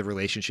because of the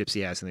relationships he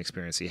has and the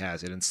experience he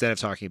has. And instead of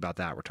talking about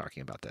that, we're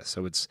talking about this.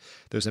 So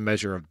there's a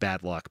measure of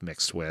bad luck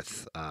mixed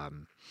with,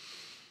 an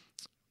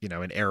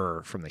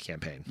error from the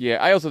campaign.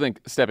 Yeah, I also think,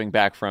 stepping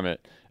back from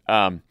it,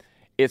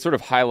 it sort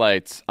of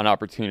highlights an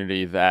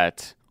opportunity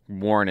that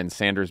Warren and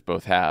Sanders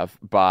both have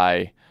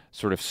by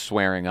sort of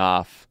swearing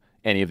off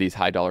any of these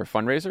high dollar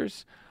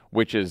fundraisers,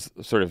 which is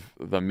sort of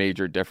one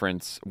major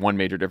difference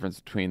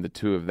between the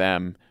two of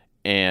them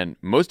and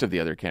most of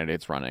the other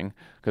candidates running,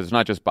 because it's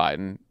not just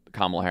Biden,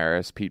 Kamala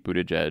Harris, Pete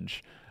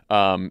Buttigieg.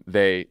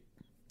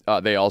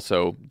 They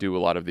also do a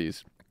lot of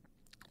these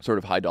sort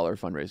of high dollar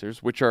fundraisers,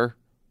 which are,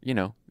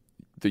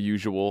 the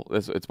usual.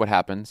 It's what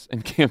happens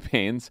in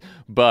campaigns.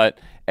 But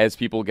as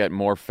people get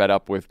more fed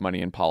up with money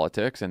in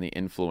politics and the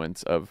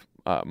influence of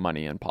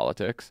money in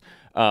politics,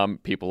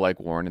 people like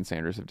Warren and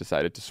Sanders have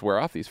decided to swear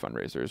off these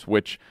fundraisers,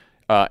 which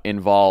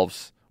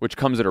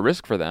comes at a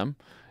risk for them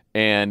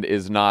and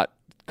is not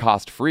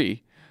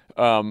cost-free.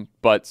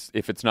 But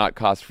if it's not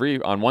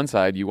cost-free on one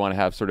side, you want to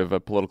have sort of a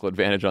political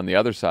advantage on the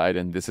other side,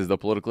 and this is the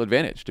political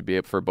advantage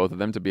for both of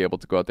them to be able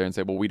to go out there and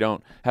say, well, we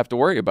don't have to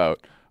worry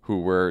about who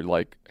we're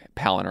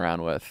palling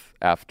around with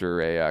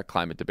after a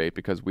climate debate,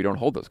 because we don't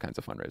hold those kinds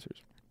of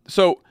fundraisers.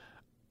 So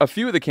a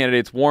few of the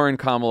candidates, Warren,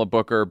 Kamala,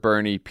 Booker,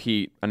 Bernie,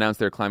 Pete, announced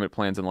their climate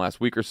plans in the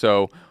last week or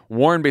so.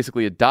 Warren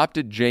basically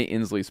adopted Jay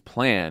Inslee's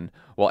plan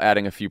while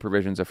adding a few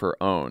provisions of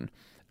her own.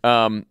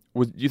 Do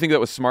you think that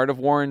was smart of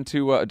Warren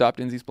to adopt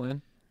Inslee's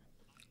plan?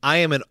 I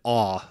am in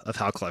awe of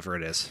how clever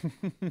it is.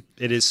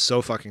 It is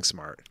so fucking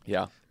smart.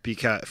 Yeah.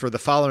 Because for the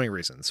following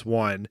reasons.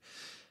 One,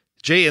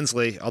 Jay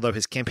Inslee, although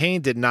his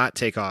campaign did not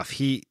take off,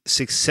 he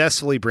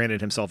successfully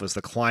branded himself as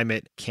the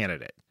climate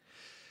candidate.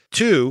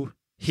 Two,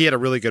 he had a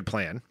really good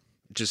plan,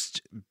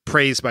 just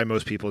praised by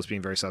most people as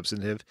being very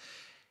substantive.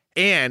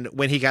 And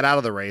when he got out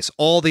of the race,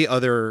 all the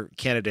other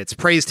candidates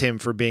praised him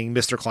for being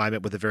Mr.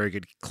 Climate with a very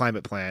good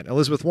climate plan.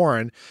 Elizabeth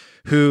Warren,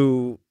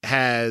 who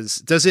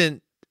has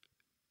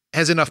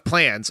enough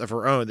plans of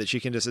her own that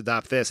she can just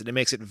adopt this, and it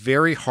makes it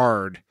very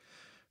hard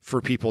for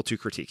people to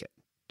critique it.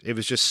 It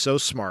was just so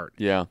smart.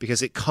 Yeah.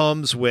 Because it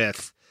comes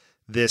with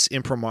this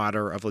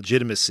imprimatur of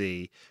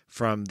legitimacy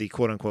from the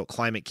quote-unquote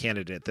climate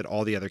candidate that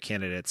all the other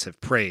candidates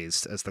have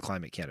praised as the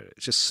climate candidate.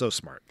 It's just so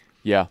smart.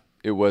 Yeah,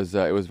 it was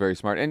very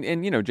smart. And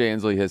Jay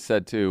Inslee has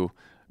said, too,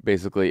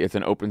 basically it's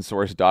an open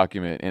source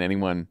document, and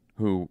anyone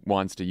who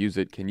wants to use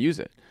it can use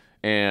it.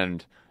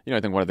 And,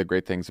 I think one of the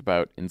great things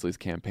about Inslee's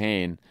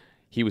campaign,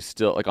 he was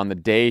still, on the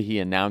day he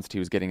announced he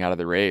was getting out of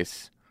the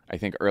race, I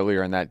think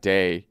earlier in that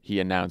day, he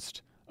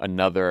announced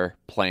another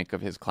plank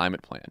of his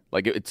climate plan.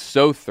 Like it's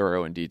so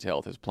thorough and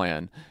detailed, his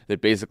plan,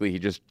 that basically he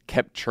just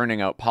kept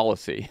churning out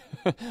policy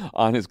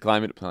on his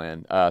climate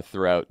plan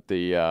throughout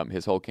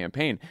his whole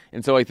campaign.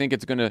 And so I think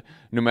it's going to,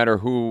 no matter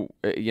who,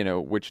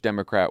 which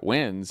Democrat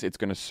wins, it's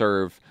going to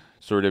serve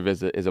sort of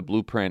as a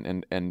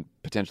blueprint and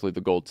potentially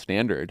the gold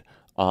standard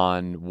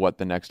on what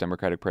the next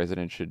Democratic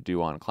president should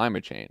do on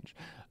climate change.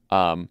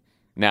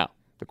 Now,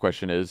 the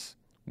question is,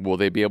 will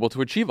they be able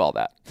to achieve all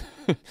that?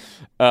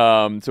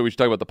 So we should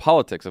talk about the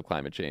politics of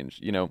climate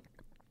change.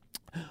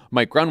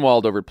 Mike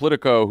Grunwald over at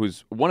Politico,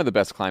 who's one of the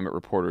best climate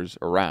reporters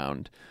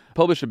around,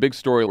 published a big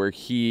story where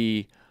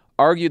he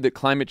argued that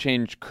climate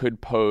change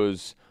could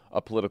pose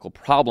a political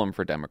problem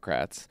for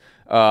Democrats.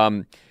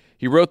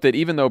 He wrote that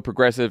even though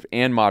progressive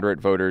and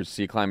moderate voters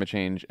see climate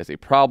change as a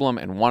problem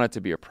and want it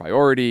to be a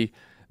priority,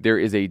 there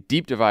is a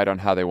deep divide on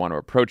how they want to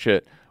approach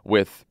it,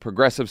 with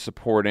progressives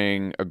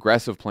supporting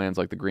aggressive plans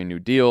like the Green New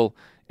Deal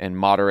and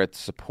moderates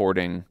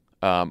supporting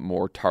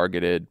more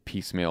targeted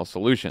piecemeal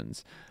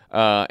solutions.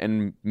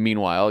 And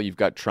meanwhile, you've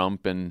got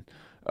Trump and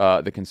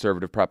the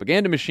conservative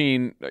propaganda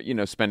machine,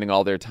 spending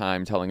all their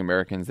time telling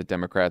Americans that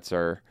Democrats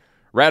are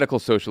radical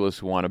socialists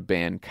who want to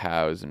ban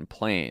cows and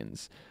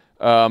planes.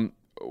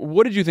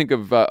 What did you think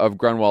of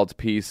Grunwald's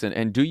piece,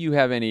 and do you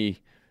have any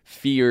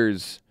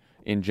fears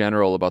in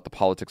general about the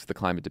politics of the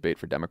climate debate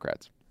for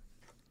Democrats?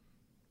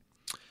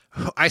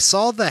 I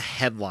saw the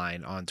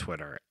headline on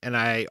Twitter, and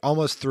I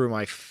almost threw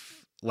my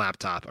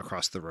laptop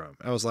across the room.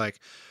 I was like,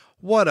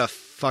 what a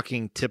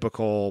fucking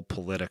typical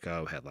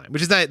Politico headline,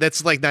 which is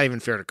that's like not even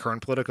fair to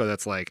current Politico.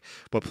 That's like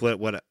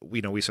what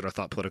we sort of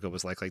thought Politico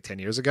was like 10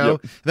 years ago.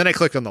 Yep. Then I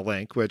clicked on the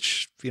link,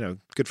 which,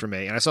 good for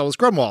me. And I saw it was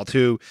Grunwald,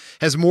 who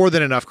has more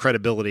than enough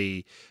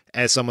credibility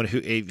as someone who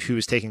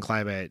is taking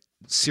climate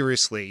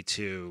seriously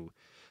to,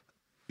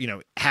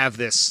 have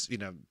this,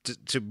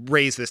 to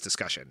raise this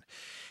discussion.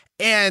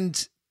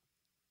 And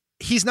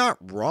he's not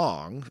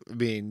wrong. I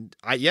mean,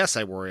 I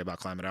worry about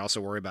climate. I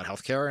also worry about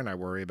healthcare, and I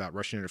worry about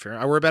Russian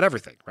interference. I worry about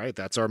everything, right?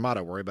 That's our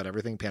motto: worry about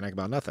everything, panic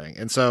about nothing.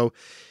 And so,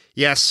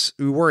 yes,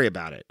 we worry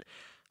about it.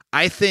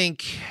 I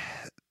think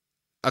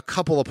a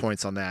couple of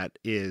points on that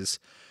is,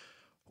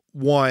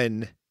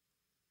 one,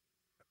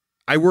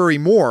 I worry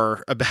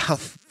more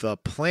about the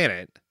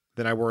planet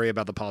than I worry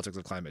about the politics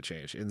of climate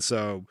change. And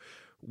so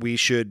we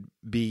should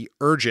be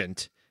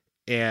urgent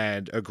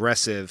and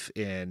aggressive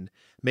in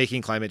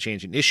making climate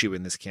change an issue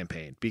in this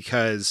campaign,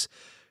 because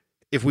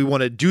if we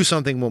want to do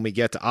something when we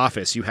get to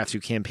office, you have to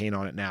campaign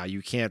on it now.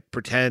 You can't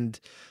pretend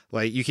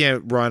you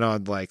can't run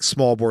on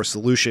small bore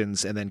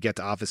solutions and then get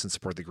to office and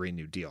support the Green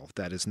New Deal.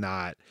 That is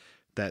not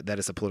that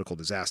is a political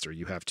disaster.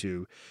 You have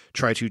to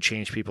try to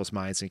change people's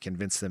minds and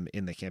convince them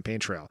in the campaign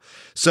trail.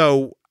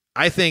 So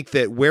I think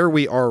that where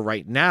we are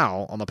right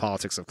now on the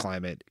politics of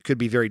climate could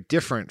be very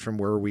different from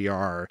where we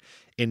are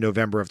in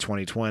November of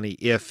 2020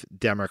 if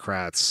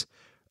Democrats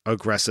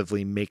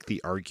aggressively make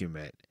the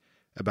argument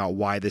about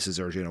why this is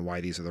urgent and why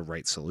these are the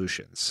right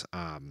solutions.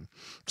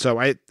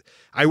 So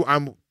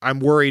I'm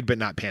worried but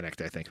not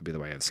panicked, I think would be the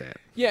way I'd say it.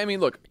 Yeah, I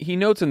mean, look, he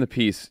notes in the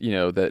piece,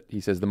 that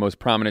he says the most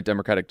prominent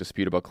Democratic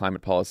dispute about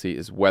climate policy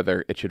is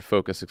whether it should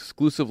focus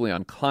exclusively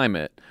on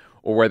climate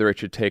or whether it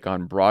should take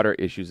on broader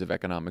issues of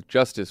economic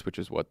justice, which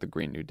is what the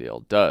Green New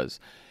Deal does.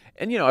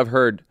 And, I've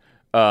heard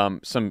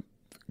some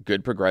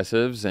good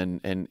progressives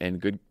and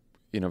good,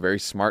 very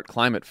smart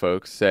climate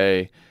folks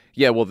say,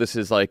 yeah, well, this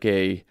is like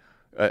a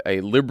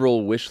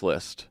liberal wish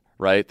list,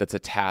 right, that's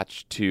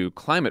attached to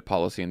climate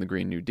policy in the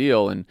Green New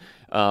Deal. And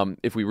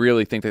if we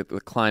really think that the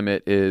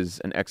climate is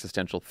an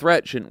existential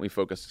threat, shouldn't we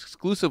focus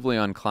exclusively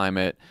on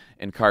climate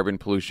and carbon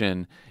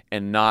pollution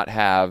and not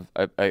have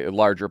a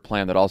larger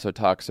plan that also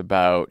talks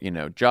about,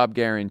 job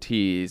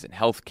guarantees and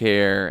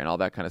healthcare and all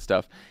that kind of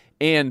stuff?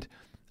 And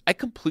I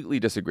completely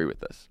disagree with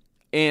this.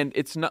 And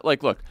it's not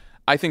look,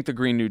 I think the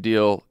Green New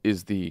Deal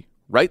is the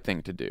right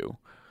thing to do.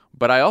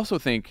 But I also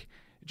think,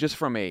 just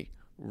from a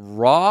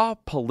raw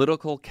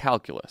political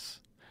calculus,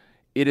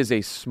 it is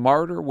a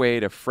smarter way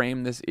to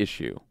frame this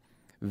issue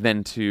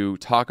than to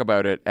talk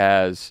about it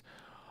as,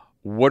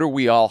 what do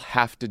we all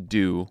have to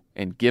do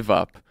and give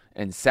up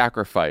and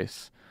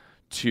sacrifice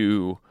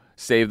to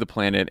save the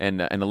planet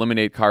and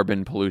eliminate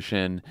carbon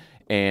pollution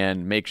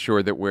and make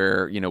sure that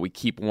we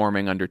keep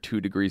warming under 2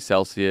 degrees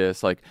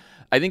Celsius. I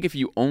think if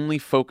you only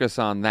focus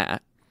on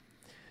that,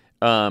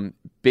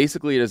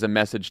 basically it is a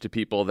message to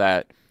people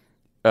that,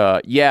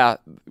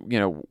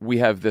 we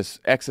have this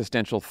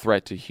existential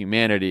threat to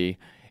humanity,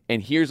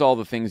 and here's all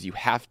the things you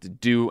have to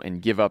do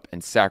and give up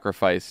and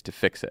sacrifice to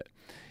fix it.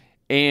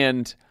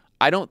 And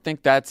I don't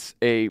think that's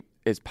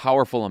as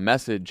powerful a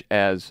message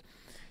as,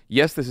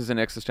 yes, this is an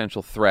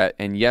existential threat,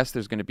 and yes,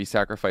 there's going to be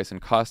sacrifice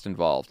and cost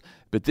involved,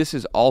 but this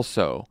is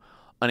also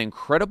an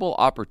incredible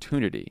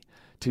opportunity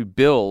to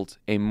build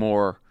a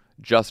more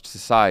just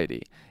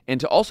society and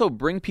to also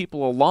bring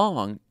people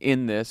along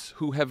in this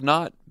who have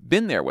not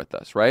been there with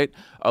us, right?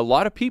 A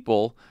lot of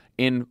people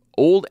in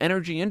old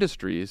energy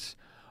industries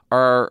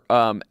are,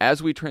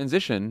 as we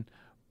transition,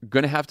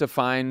 going to have to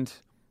find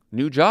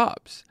new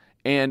jobs.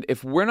 And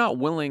if we're not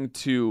willing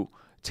to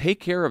take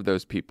care of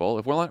those people,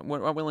 if we're not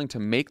willing to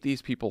make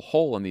these people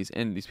whole and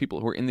these people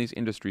who are in these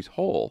industries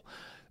whole,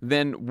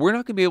 then we're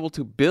not going to be able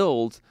to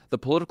build the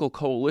political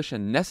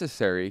coalition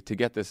necessary to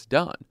get this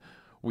done.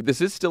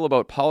 This is still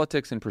about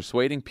politics and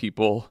persuading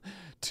people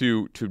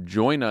to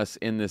join us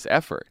in this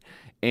effort.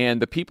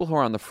 And the people who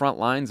are on the front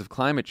lines of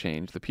climate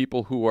change, the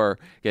people who are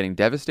getting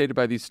devastated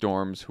by these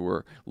storms, who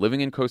are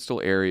living in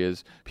coastal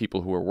areas,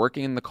 people who are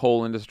working in the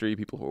coal industry,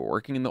 people who are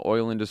working in the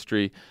oil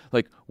industry,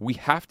 like, we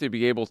have to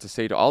be able to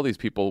say to all these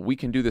people, we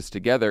can do this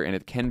together and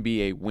it can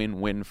be a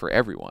win-win for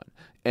everyone.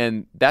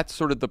 And that's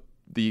sort of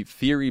the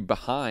theory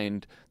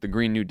behind the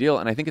Green New Deal.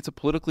 And I think it's a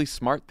politically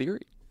smart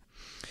theory.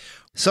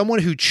 Someone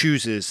who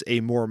chooses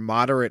a more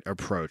moderate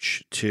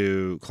approach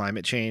to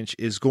climate change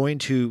is going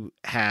to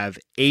have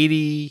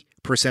 80%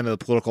 of the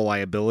political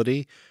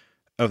liability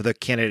of the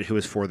candidate who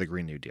is for the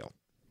Green New Deal.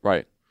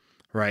 Right.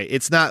 Right.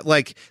 It's not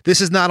like,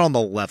 this is not on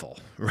the level,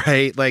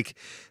 right? Like,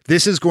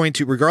 this is going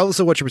to, regardless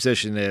of what your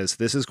position is,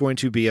 this is going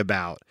to be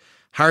about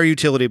higher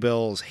utility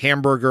bills,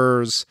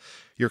 hamburgers,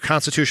 your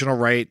constitutional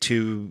right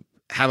to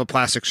have a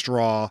plastic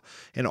straw,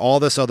 and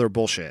all this other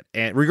bullshit.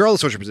 And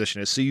regardless of what your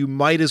position is, so you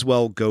might as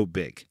well go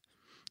big.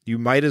 You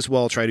might as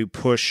well try to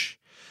push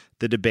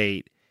the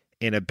debate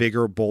in a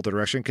bigger, bolder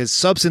direction, because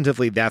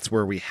substantively, that's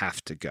where we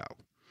have to go.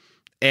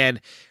 And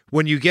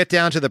when you get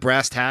down to the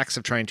brass tacks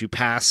of trying to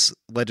pass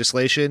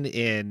legislation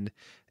in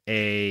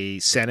a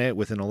Senate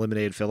with an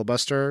eliminated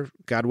filibuster,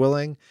 God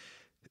willing,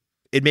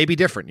 it may be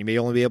different. You may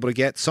only be able to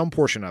get some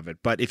portion of it.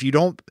 But if you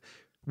don't,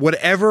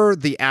 whatever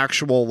the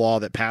actual law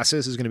that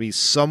passes is going to be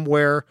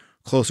somewhere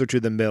closer to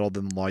the middle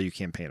than the law you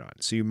campaign on.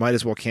 So you might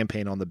as well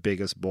campaign on the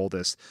biggest,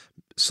 boldest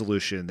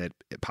solution that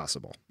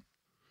possible.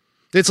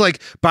 It's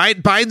like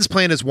Biden's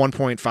plan is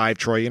 1.5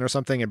 trillion or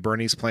something, and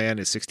Bernie's plan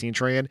is 16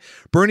 trillion.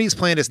 Bernie's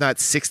plan is not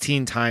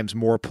 16 times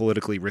more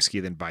politically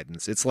risky than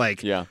Biden's. It's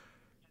like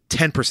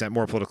 10%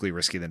 more politically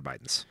risky than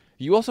Biden's.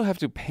 You also have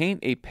to paint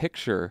a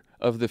picture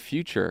of the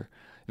future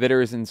that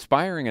is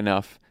inspiring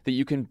enough that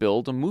you can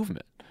build a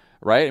movement,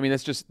 right? I mean,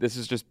 this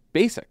is just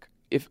basic.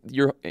 If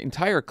your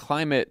entire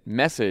climate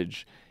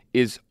message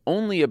is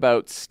only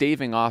about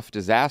staving off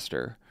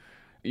disaster,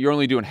 you're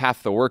only doing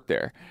half the work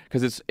there.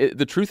 Because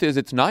the truth is,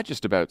 it's not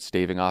just about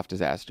staving off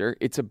disaster.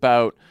 It's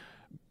about,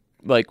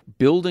 like,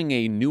 building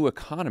a new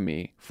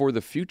economy for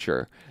the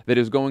future that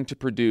is going to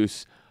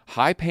produce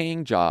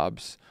high-paying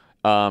jobs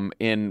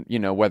in,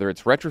 whether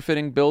it's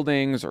retrofitting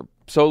buildings or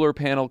solar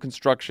panel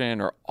construction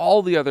or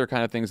all the other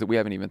kind of things that we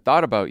haven't even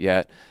thought about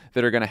yet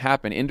that are going to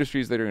happen,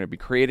 industries that are going to be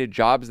created,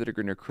 jobs that are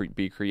going to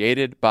be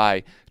created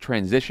by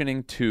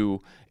transitioning to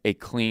a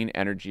clean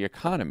energy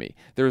economy.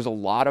 There's a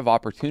lot of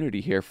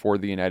opportunity here for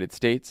the United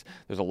States.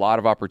 There's a lot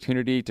of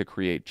opportunity to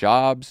create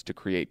jobs, to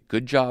create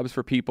good jobs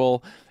for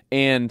people.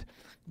 And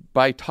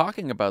by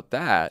talking about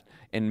that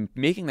and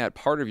making that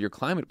part of your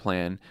climate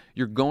plan,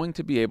 you're going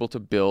to be able to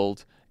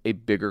build a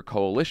bigger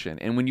coalition.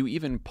 And when you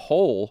even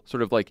poll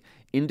sort of like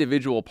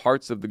individual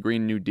parts of the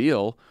Green New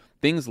Deal,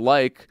 things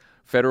like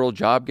federal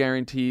job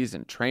guarantees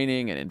and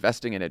training and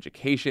investing in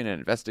education and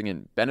investing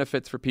in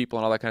benefits for people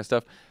and all that kind of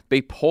stuff,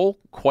 they poll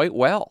quite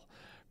well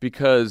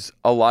because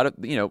a lot of,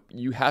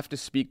 you have to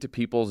speak to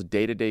people's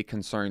day-to-day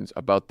concerns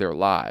about their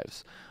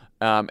lives.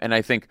 And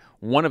I think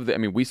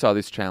we saw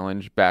this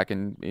challenge back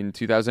in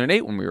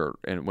 2008 when we were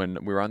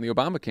on the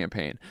Obama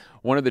campaign.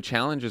 One of the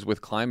challenges with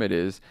climate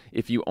is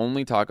if you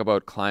only talk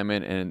about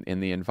climate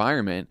and the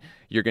environment,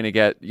 you're going to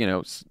get,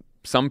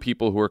 some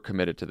people who are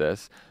committed to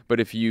this. But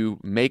if you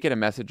make it a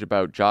message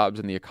about jobs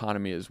and the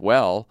economy as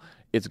well,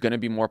 it's going to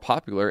be more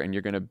popular and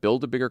you're going to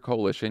build a bigger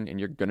coalition and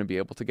you're going to be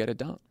able to get it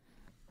done.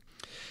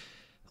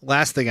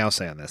 Last thing I'll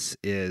say on this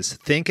is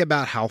think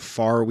about how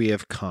far we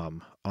have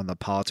come on the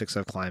politics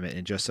of climate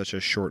in just such a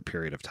short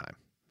period of time.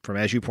 From,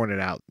 as you pointed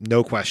out,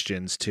 no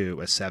questions to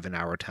a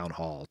 7-hour town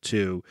hall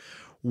to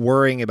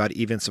worrying about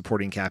even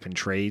supporting cap and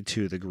trade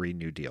to the Green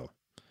New Deal.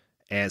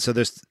 And so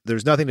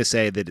there's nothing to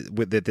say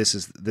that this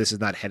is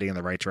not heading in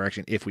the right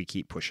direction if we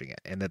keep pushing it,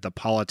 and that the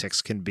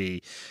politics can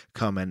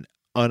become an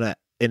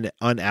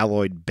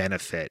unalloyed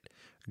benefit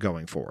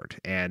going forward.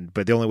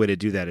 But the only way to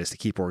do that is to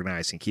keep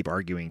organizing, keep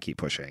arguing, keep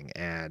pushing.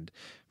 And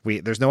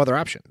there's no other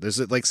option. There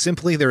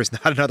is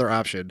not another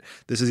option.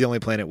 This is the only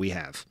planet we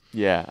have.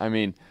 Yeah, I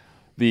mean,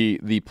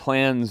 the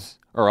plans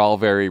are all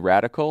very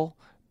radical,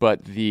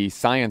 but the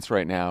science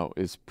right now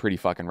is pretty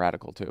fucking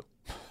radical too.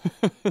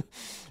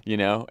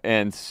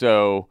 And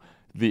so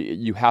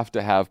you have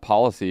to have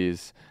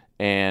policies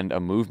and a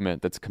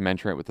movement that's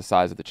commensurate with the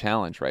size of the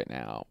challenge right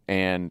now.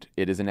 And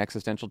it is an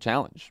existential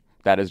challenge.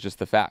 That is just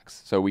the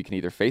facts. So we can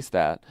either face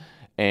that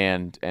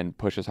and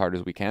push as hard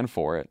as we can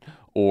for it,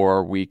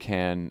 or we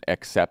can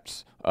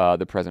accept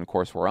the present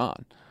course we're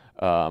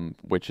on,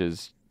 which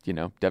is,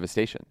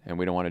 devastation. And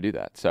we don't want to do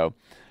that. So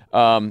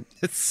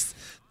it's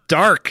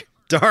dark.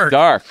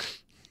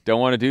 Don't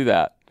want to do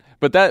that.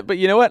 But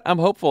you know what? I'm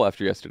hopeful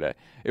after yesterday.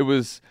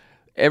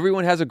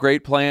 Everyone has a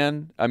great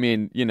plan. I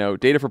mean,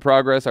 Data for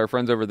Progress, our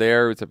friends over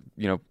there, it's a,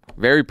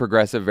 very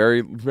progressive,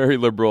 very, very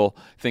liberal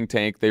think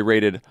tank. They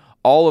rated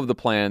all of the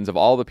plans of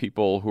all the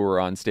people who were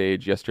on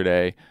stage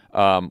yesterday,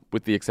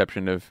 with the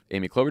exception of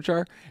Amy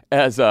Klobuchar,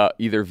 as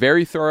either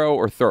very thorough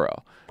or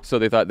thorough. So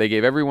they thought they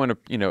gave everyone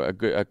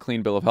a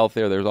clean bill of health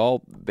there.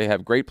 They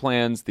have great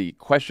plans. The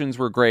questions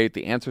were great.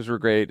 The answers were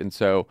great. And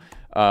so,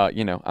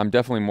 I'm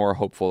definitely more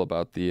hopeful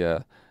about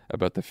the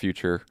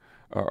future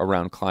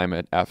around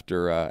climate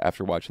after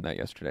watching that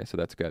yesterday. So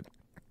that's good.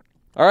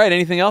 All right.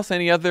 Anything else?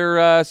 Any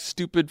other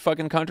stupid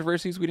fucking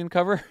controversies we didn't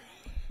cover?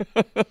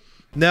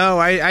 No,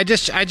 I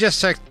just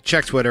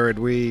checked Twitter, and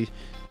we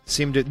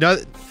seem to no.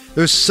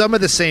 There's some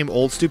of the same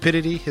old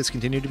stupidity has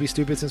continued to be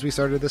stupid since we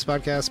started this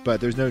podcast, but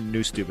there's no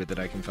new stupid that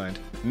I can find.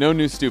 No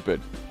new stupid.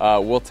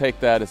 We'll take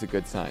that as a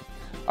good sign.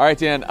 All right,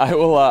 Dan.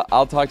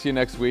 I'll talk to you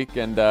next week,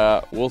 and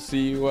we'll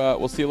see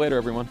you later,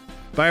 everyone.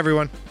 Bye,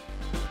 everyone.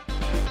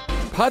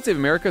 Pod Save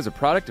America is a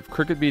product of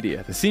Crooked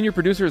Media. The senior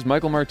producer is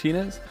Michael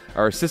Martinez.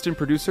 Our assistant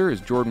producer is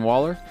Jordan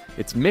Waller.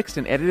 It's mixed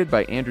and edited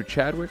by Andrew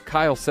Chadwick.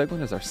 Kyle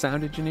Seglin is our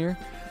sound engineer.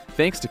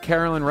 Thanks to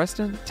Carolyn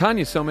Reston,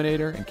 Tanya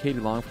Sominator, and Katie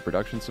Long for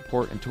production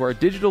support, and to our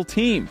digital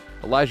team,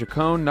 Elijah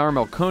Cohn, Nar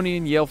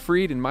Melkonian, Yale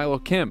Freed, and Milo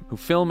Kim, who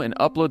film and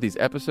upload these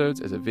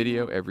episodes as a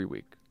video every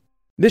week.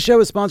 This show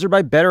is sponsored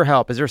by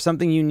BetterHelp. Is there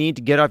something you need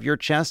to get off your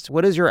chest?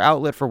 What is your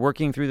outlet for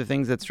working through the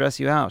things that stress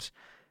you out?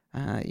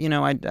 I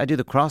do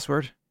the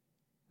crossword.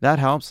 That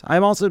helps. I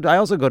also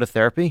go to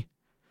therapy,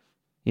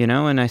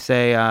 and I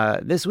say,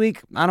 this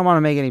week, I don't want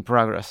to make any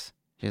progress.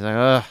 She's like,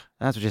 ugh,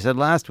 that's what you said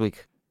last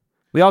week.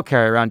 We all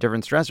carry around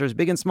different stressors,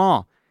 big and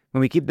small.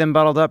 When we keep them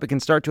bottled up, it can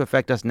start to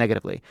affect us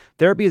negatively.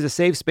 Therapy is a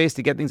safe space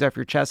to get things off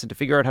your chest and to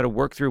figure out how to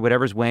work through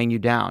whatever's weighing you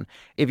down.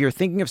 If you're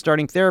thinking of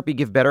starting therapy,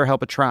 give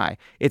BetterHelp a try.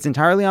 It's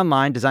entirely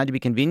online, designed to be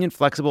convenient,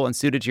 flexible, and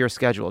suited to your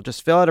schedule.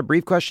 Just fill out a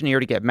brief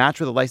questionnaire to get matched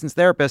with a licensed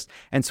therapist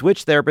and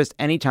switch therapists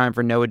anytime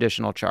for no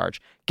additional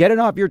charge. Get it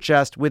off your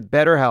chest with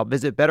BetterHelp.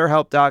 Visit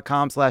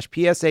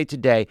BetterHelp.com/PSA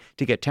today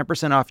to get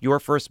 10% off your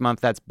first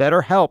month. That's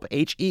BetterHelp,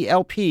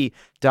 HELP.com/PSA.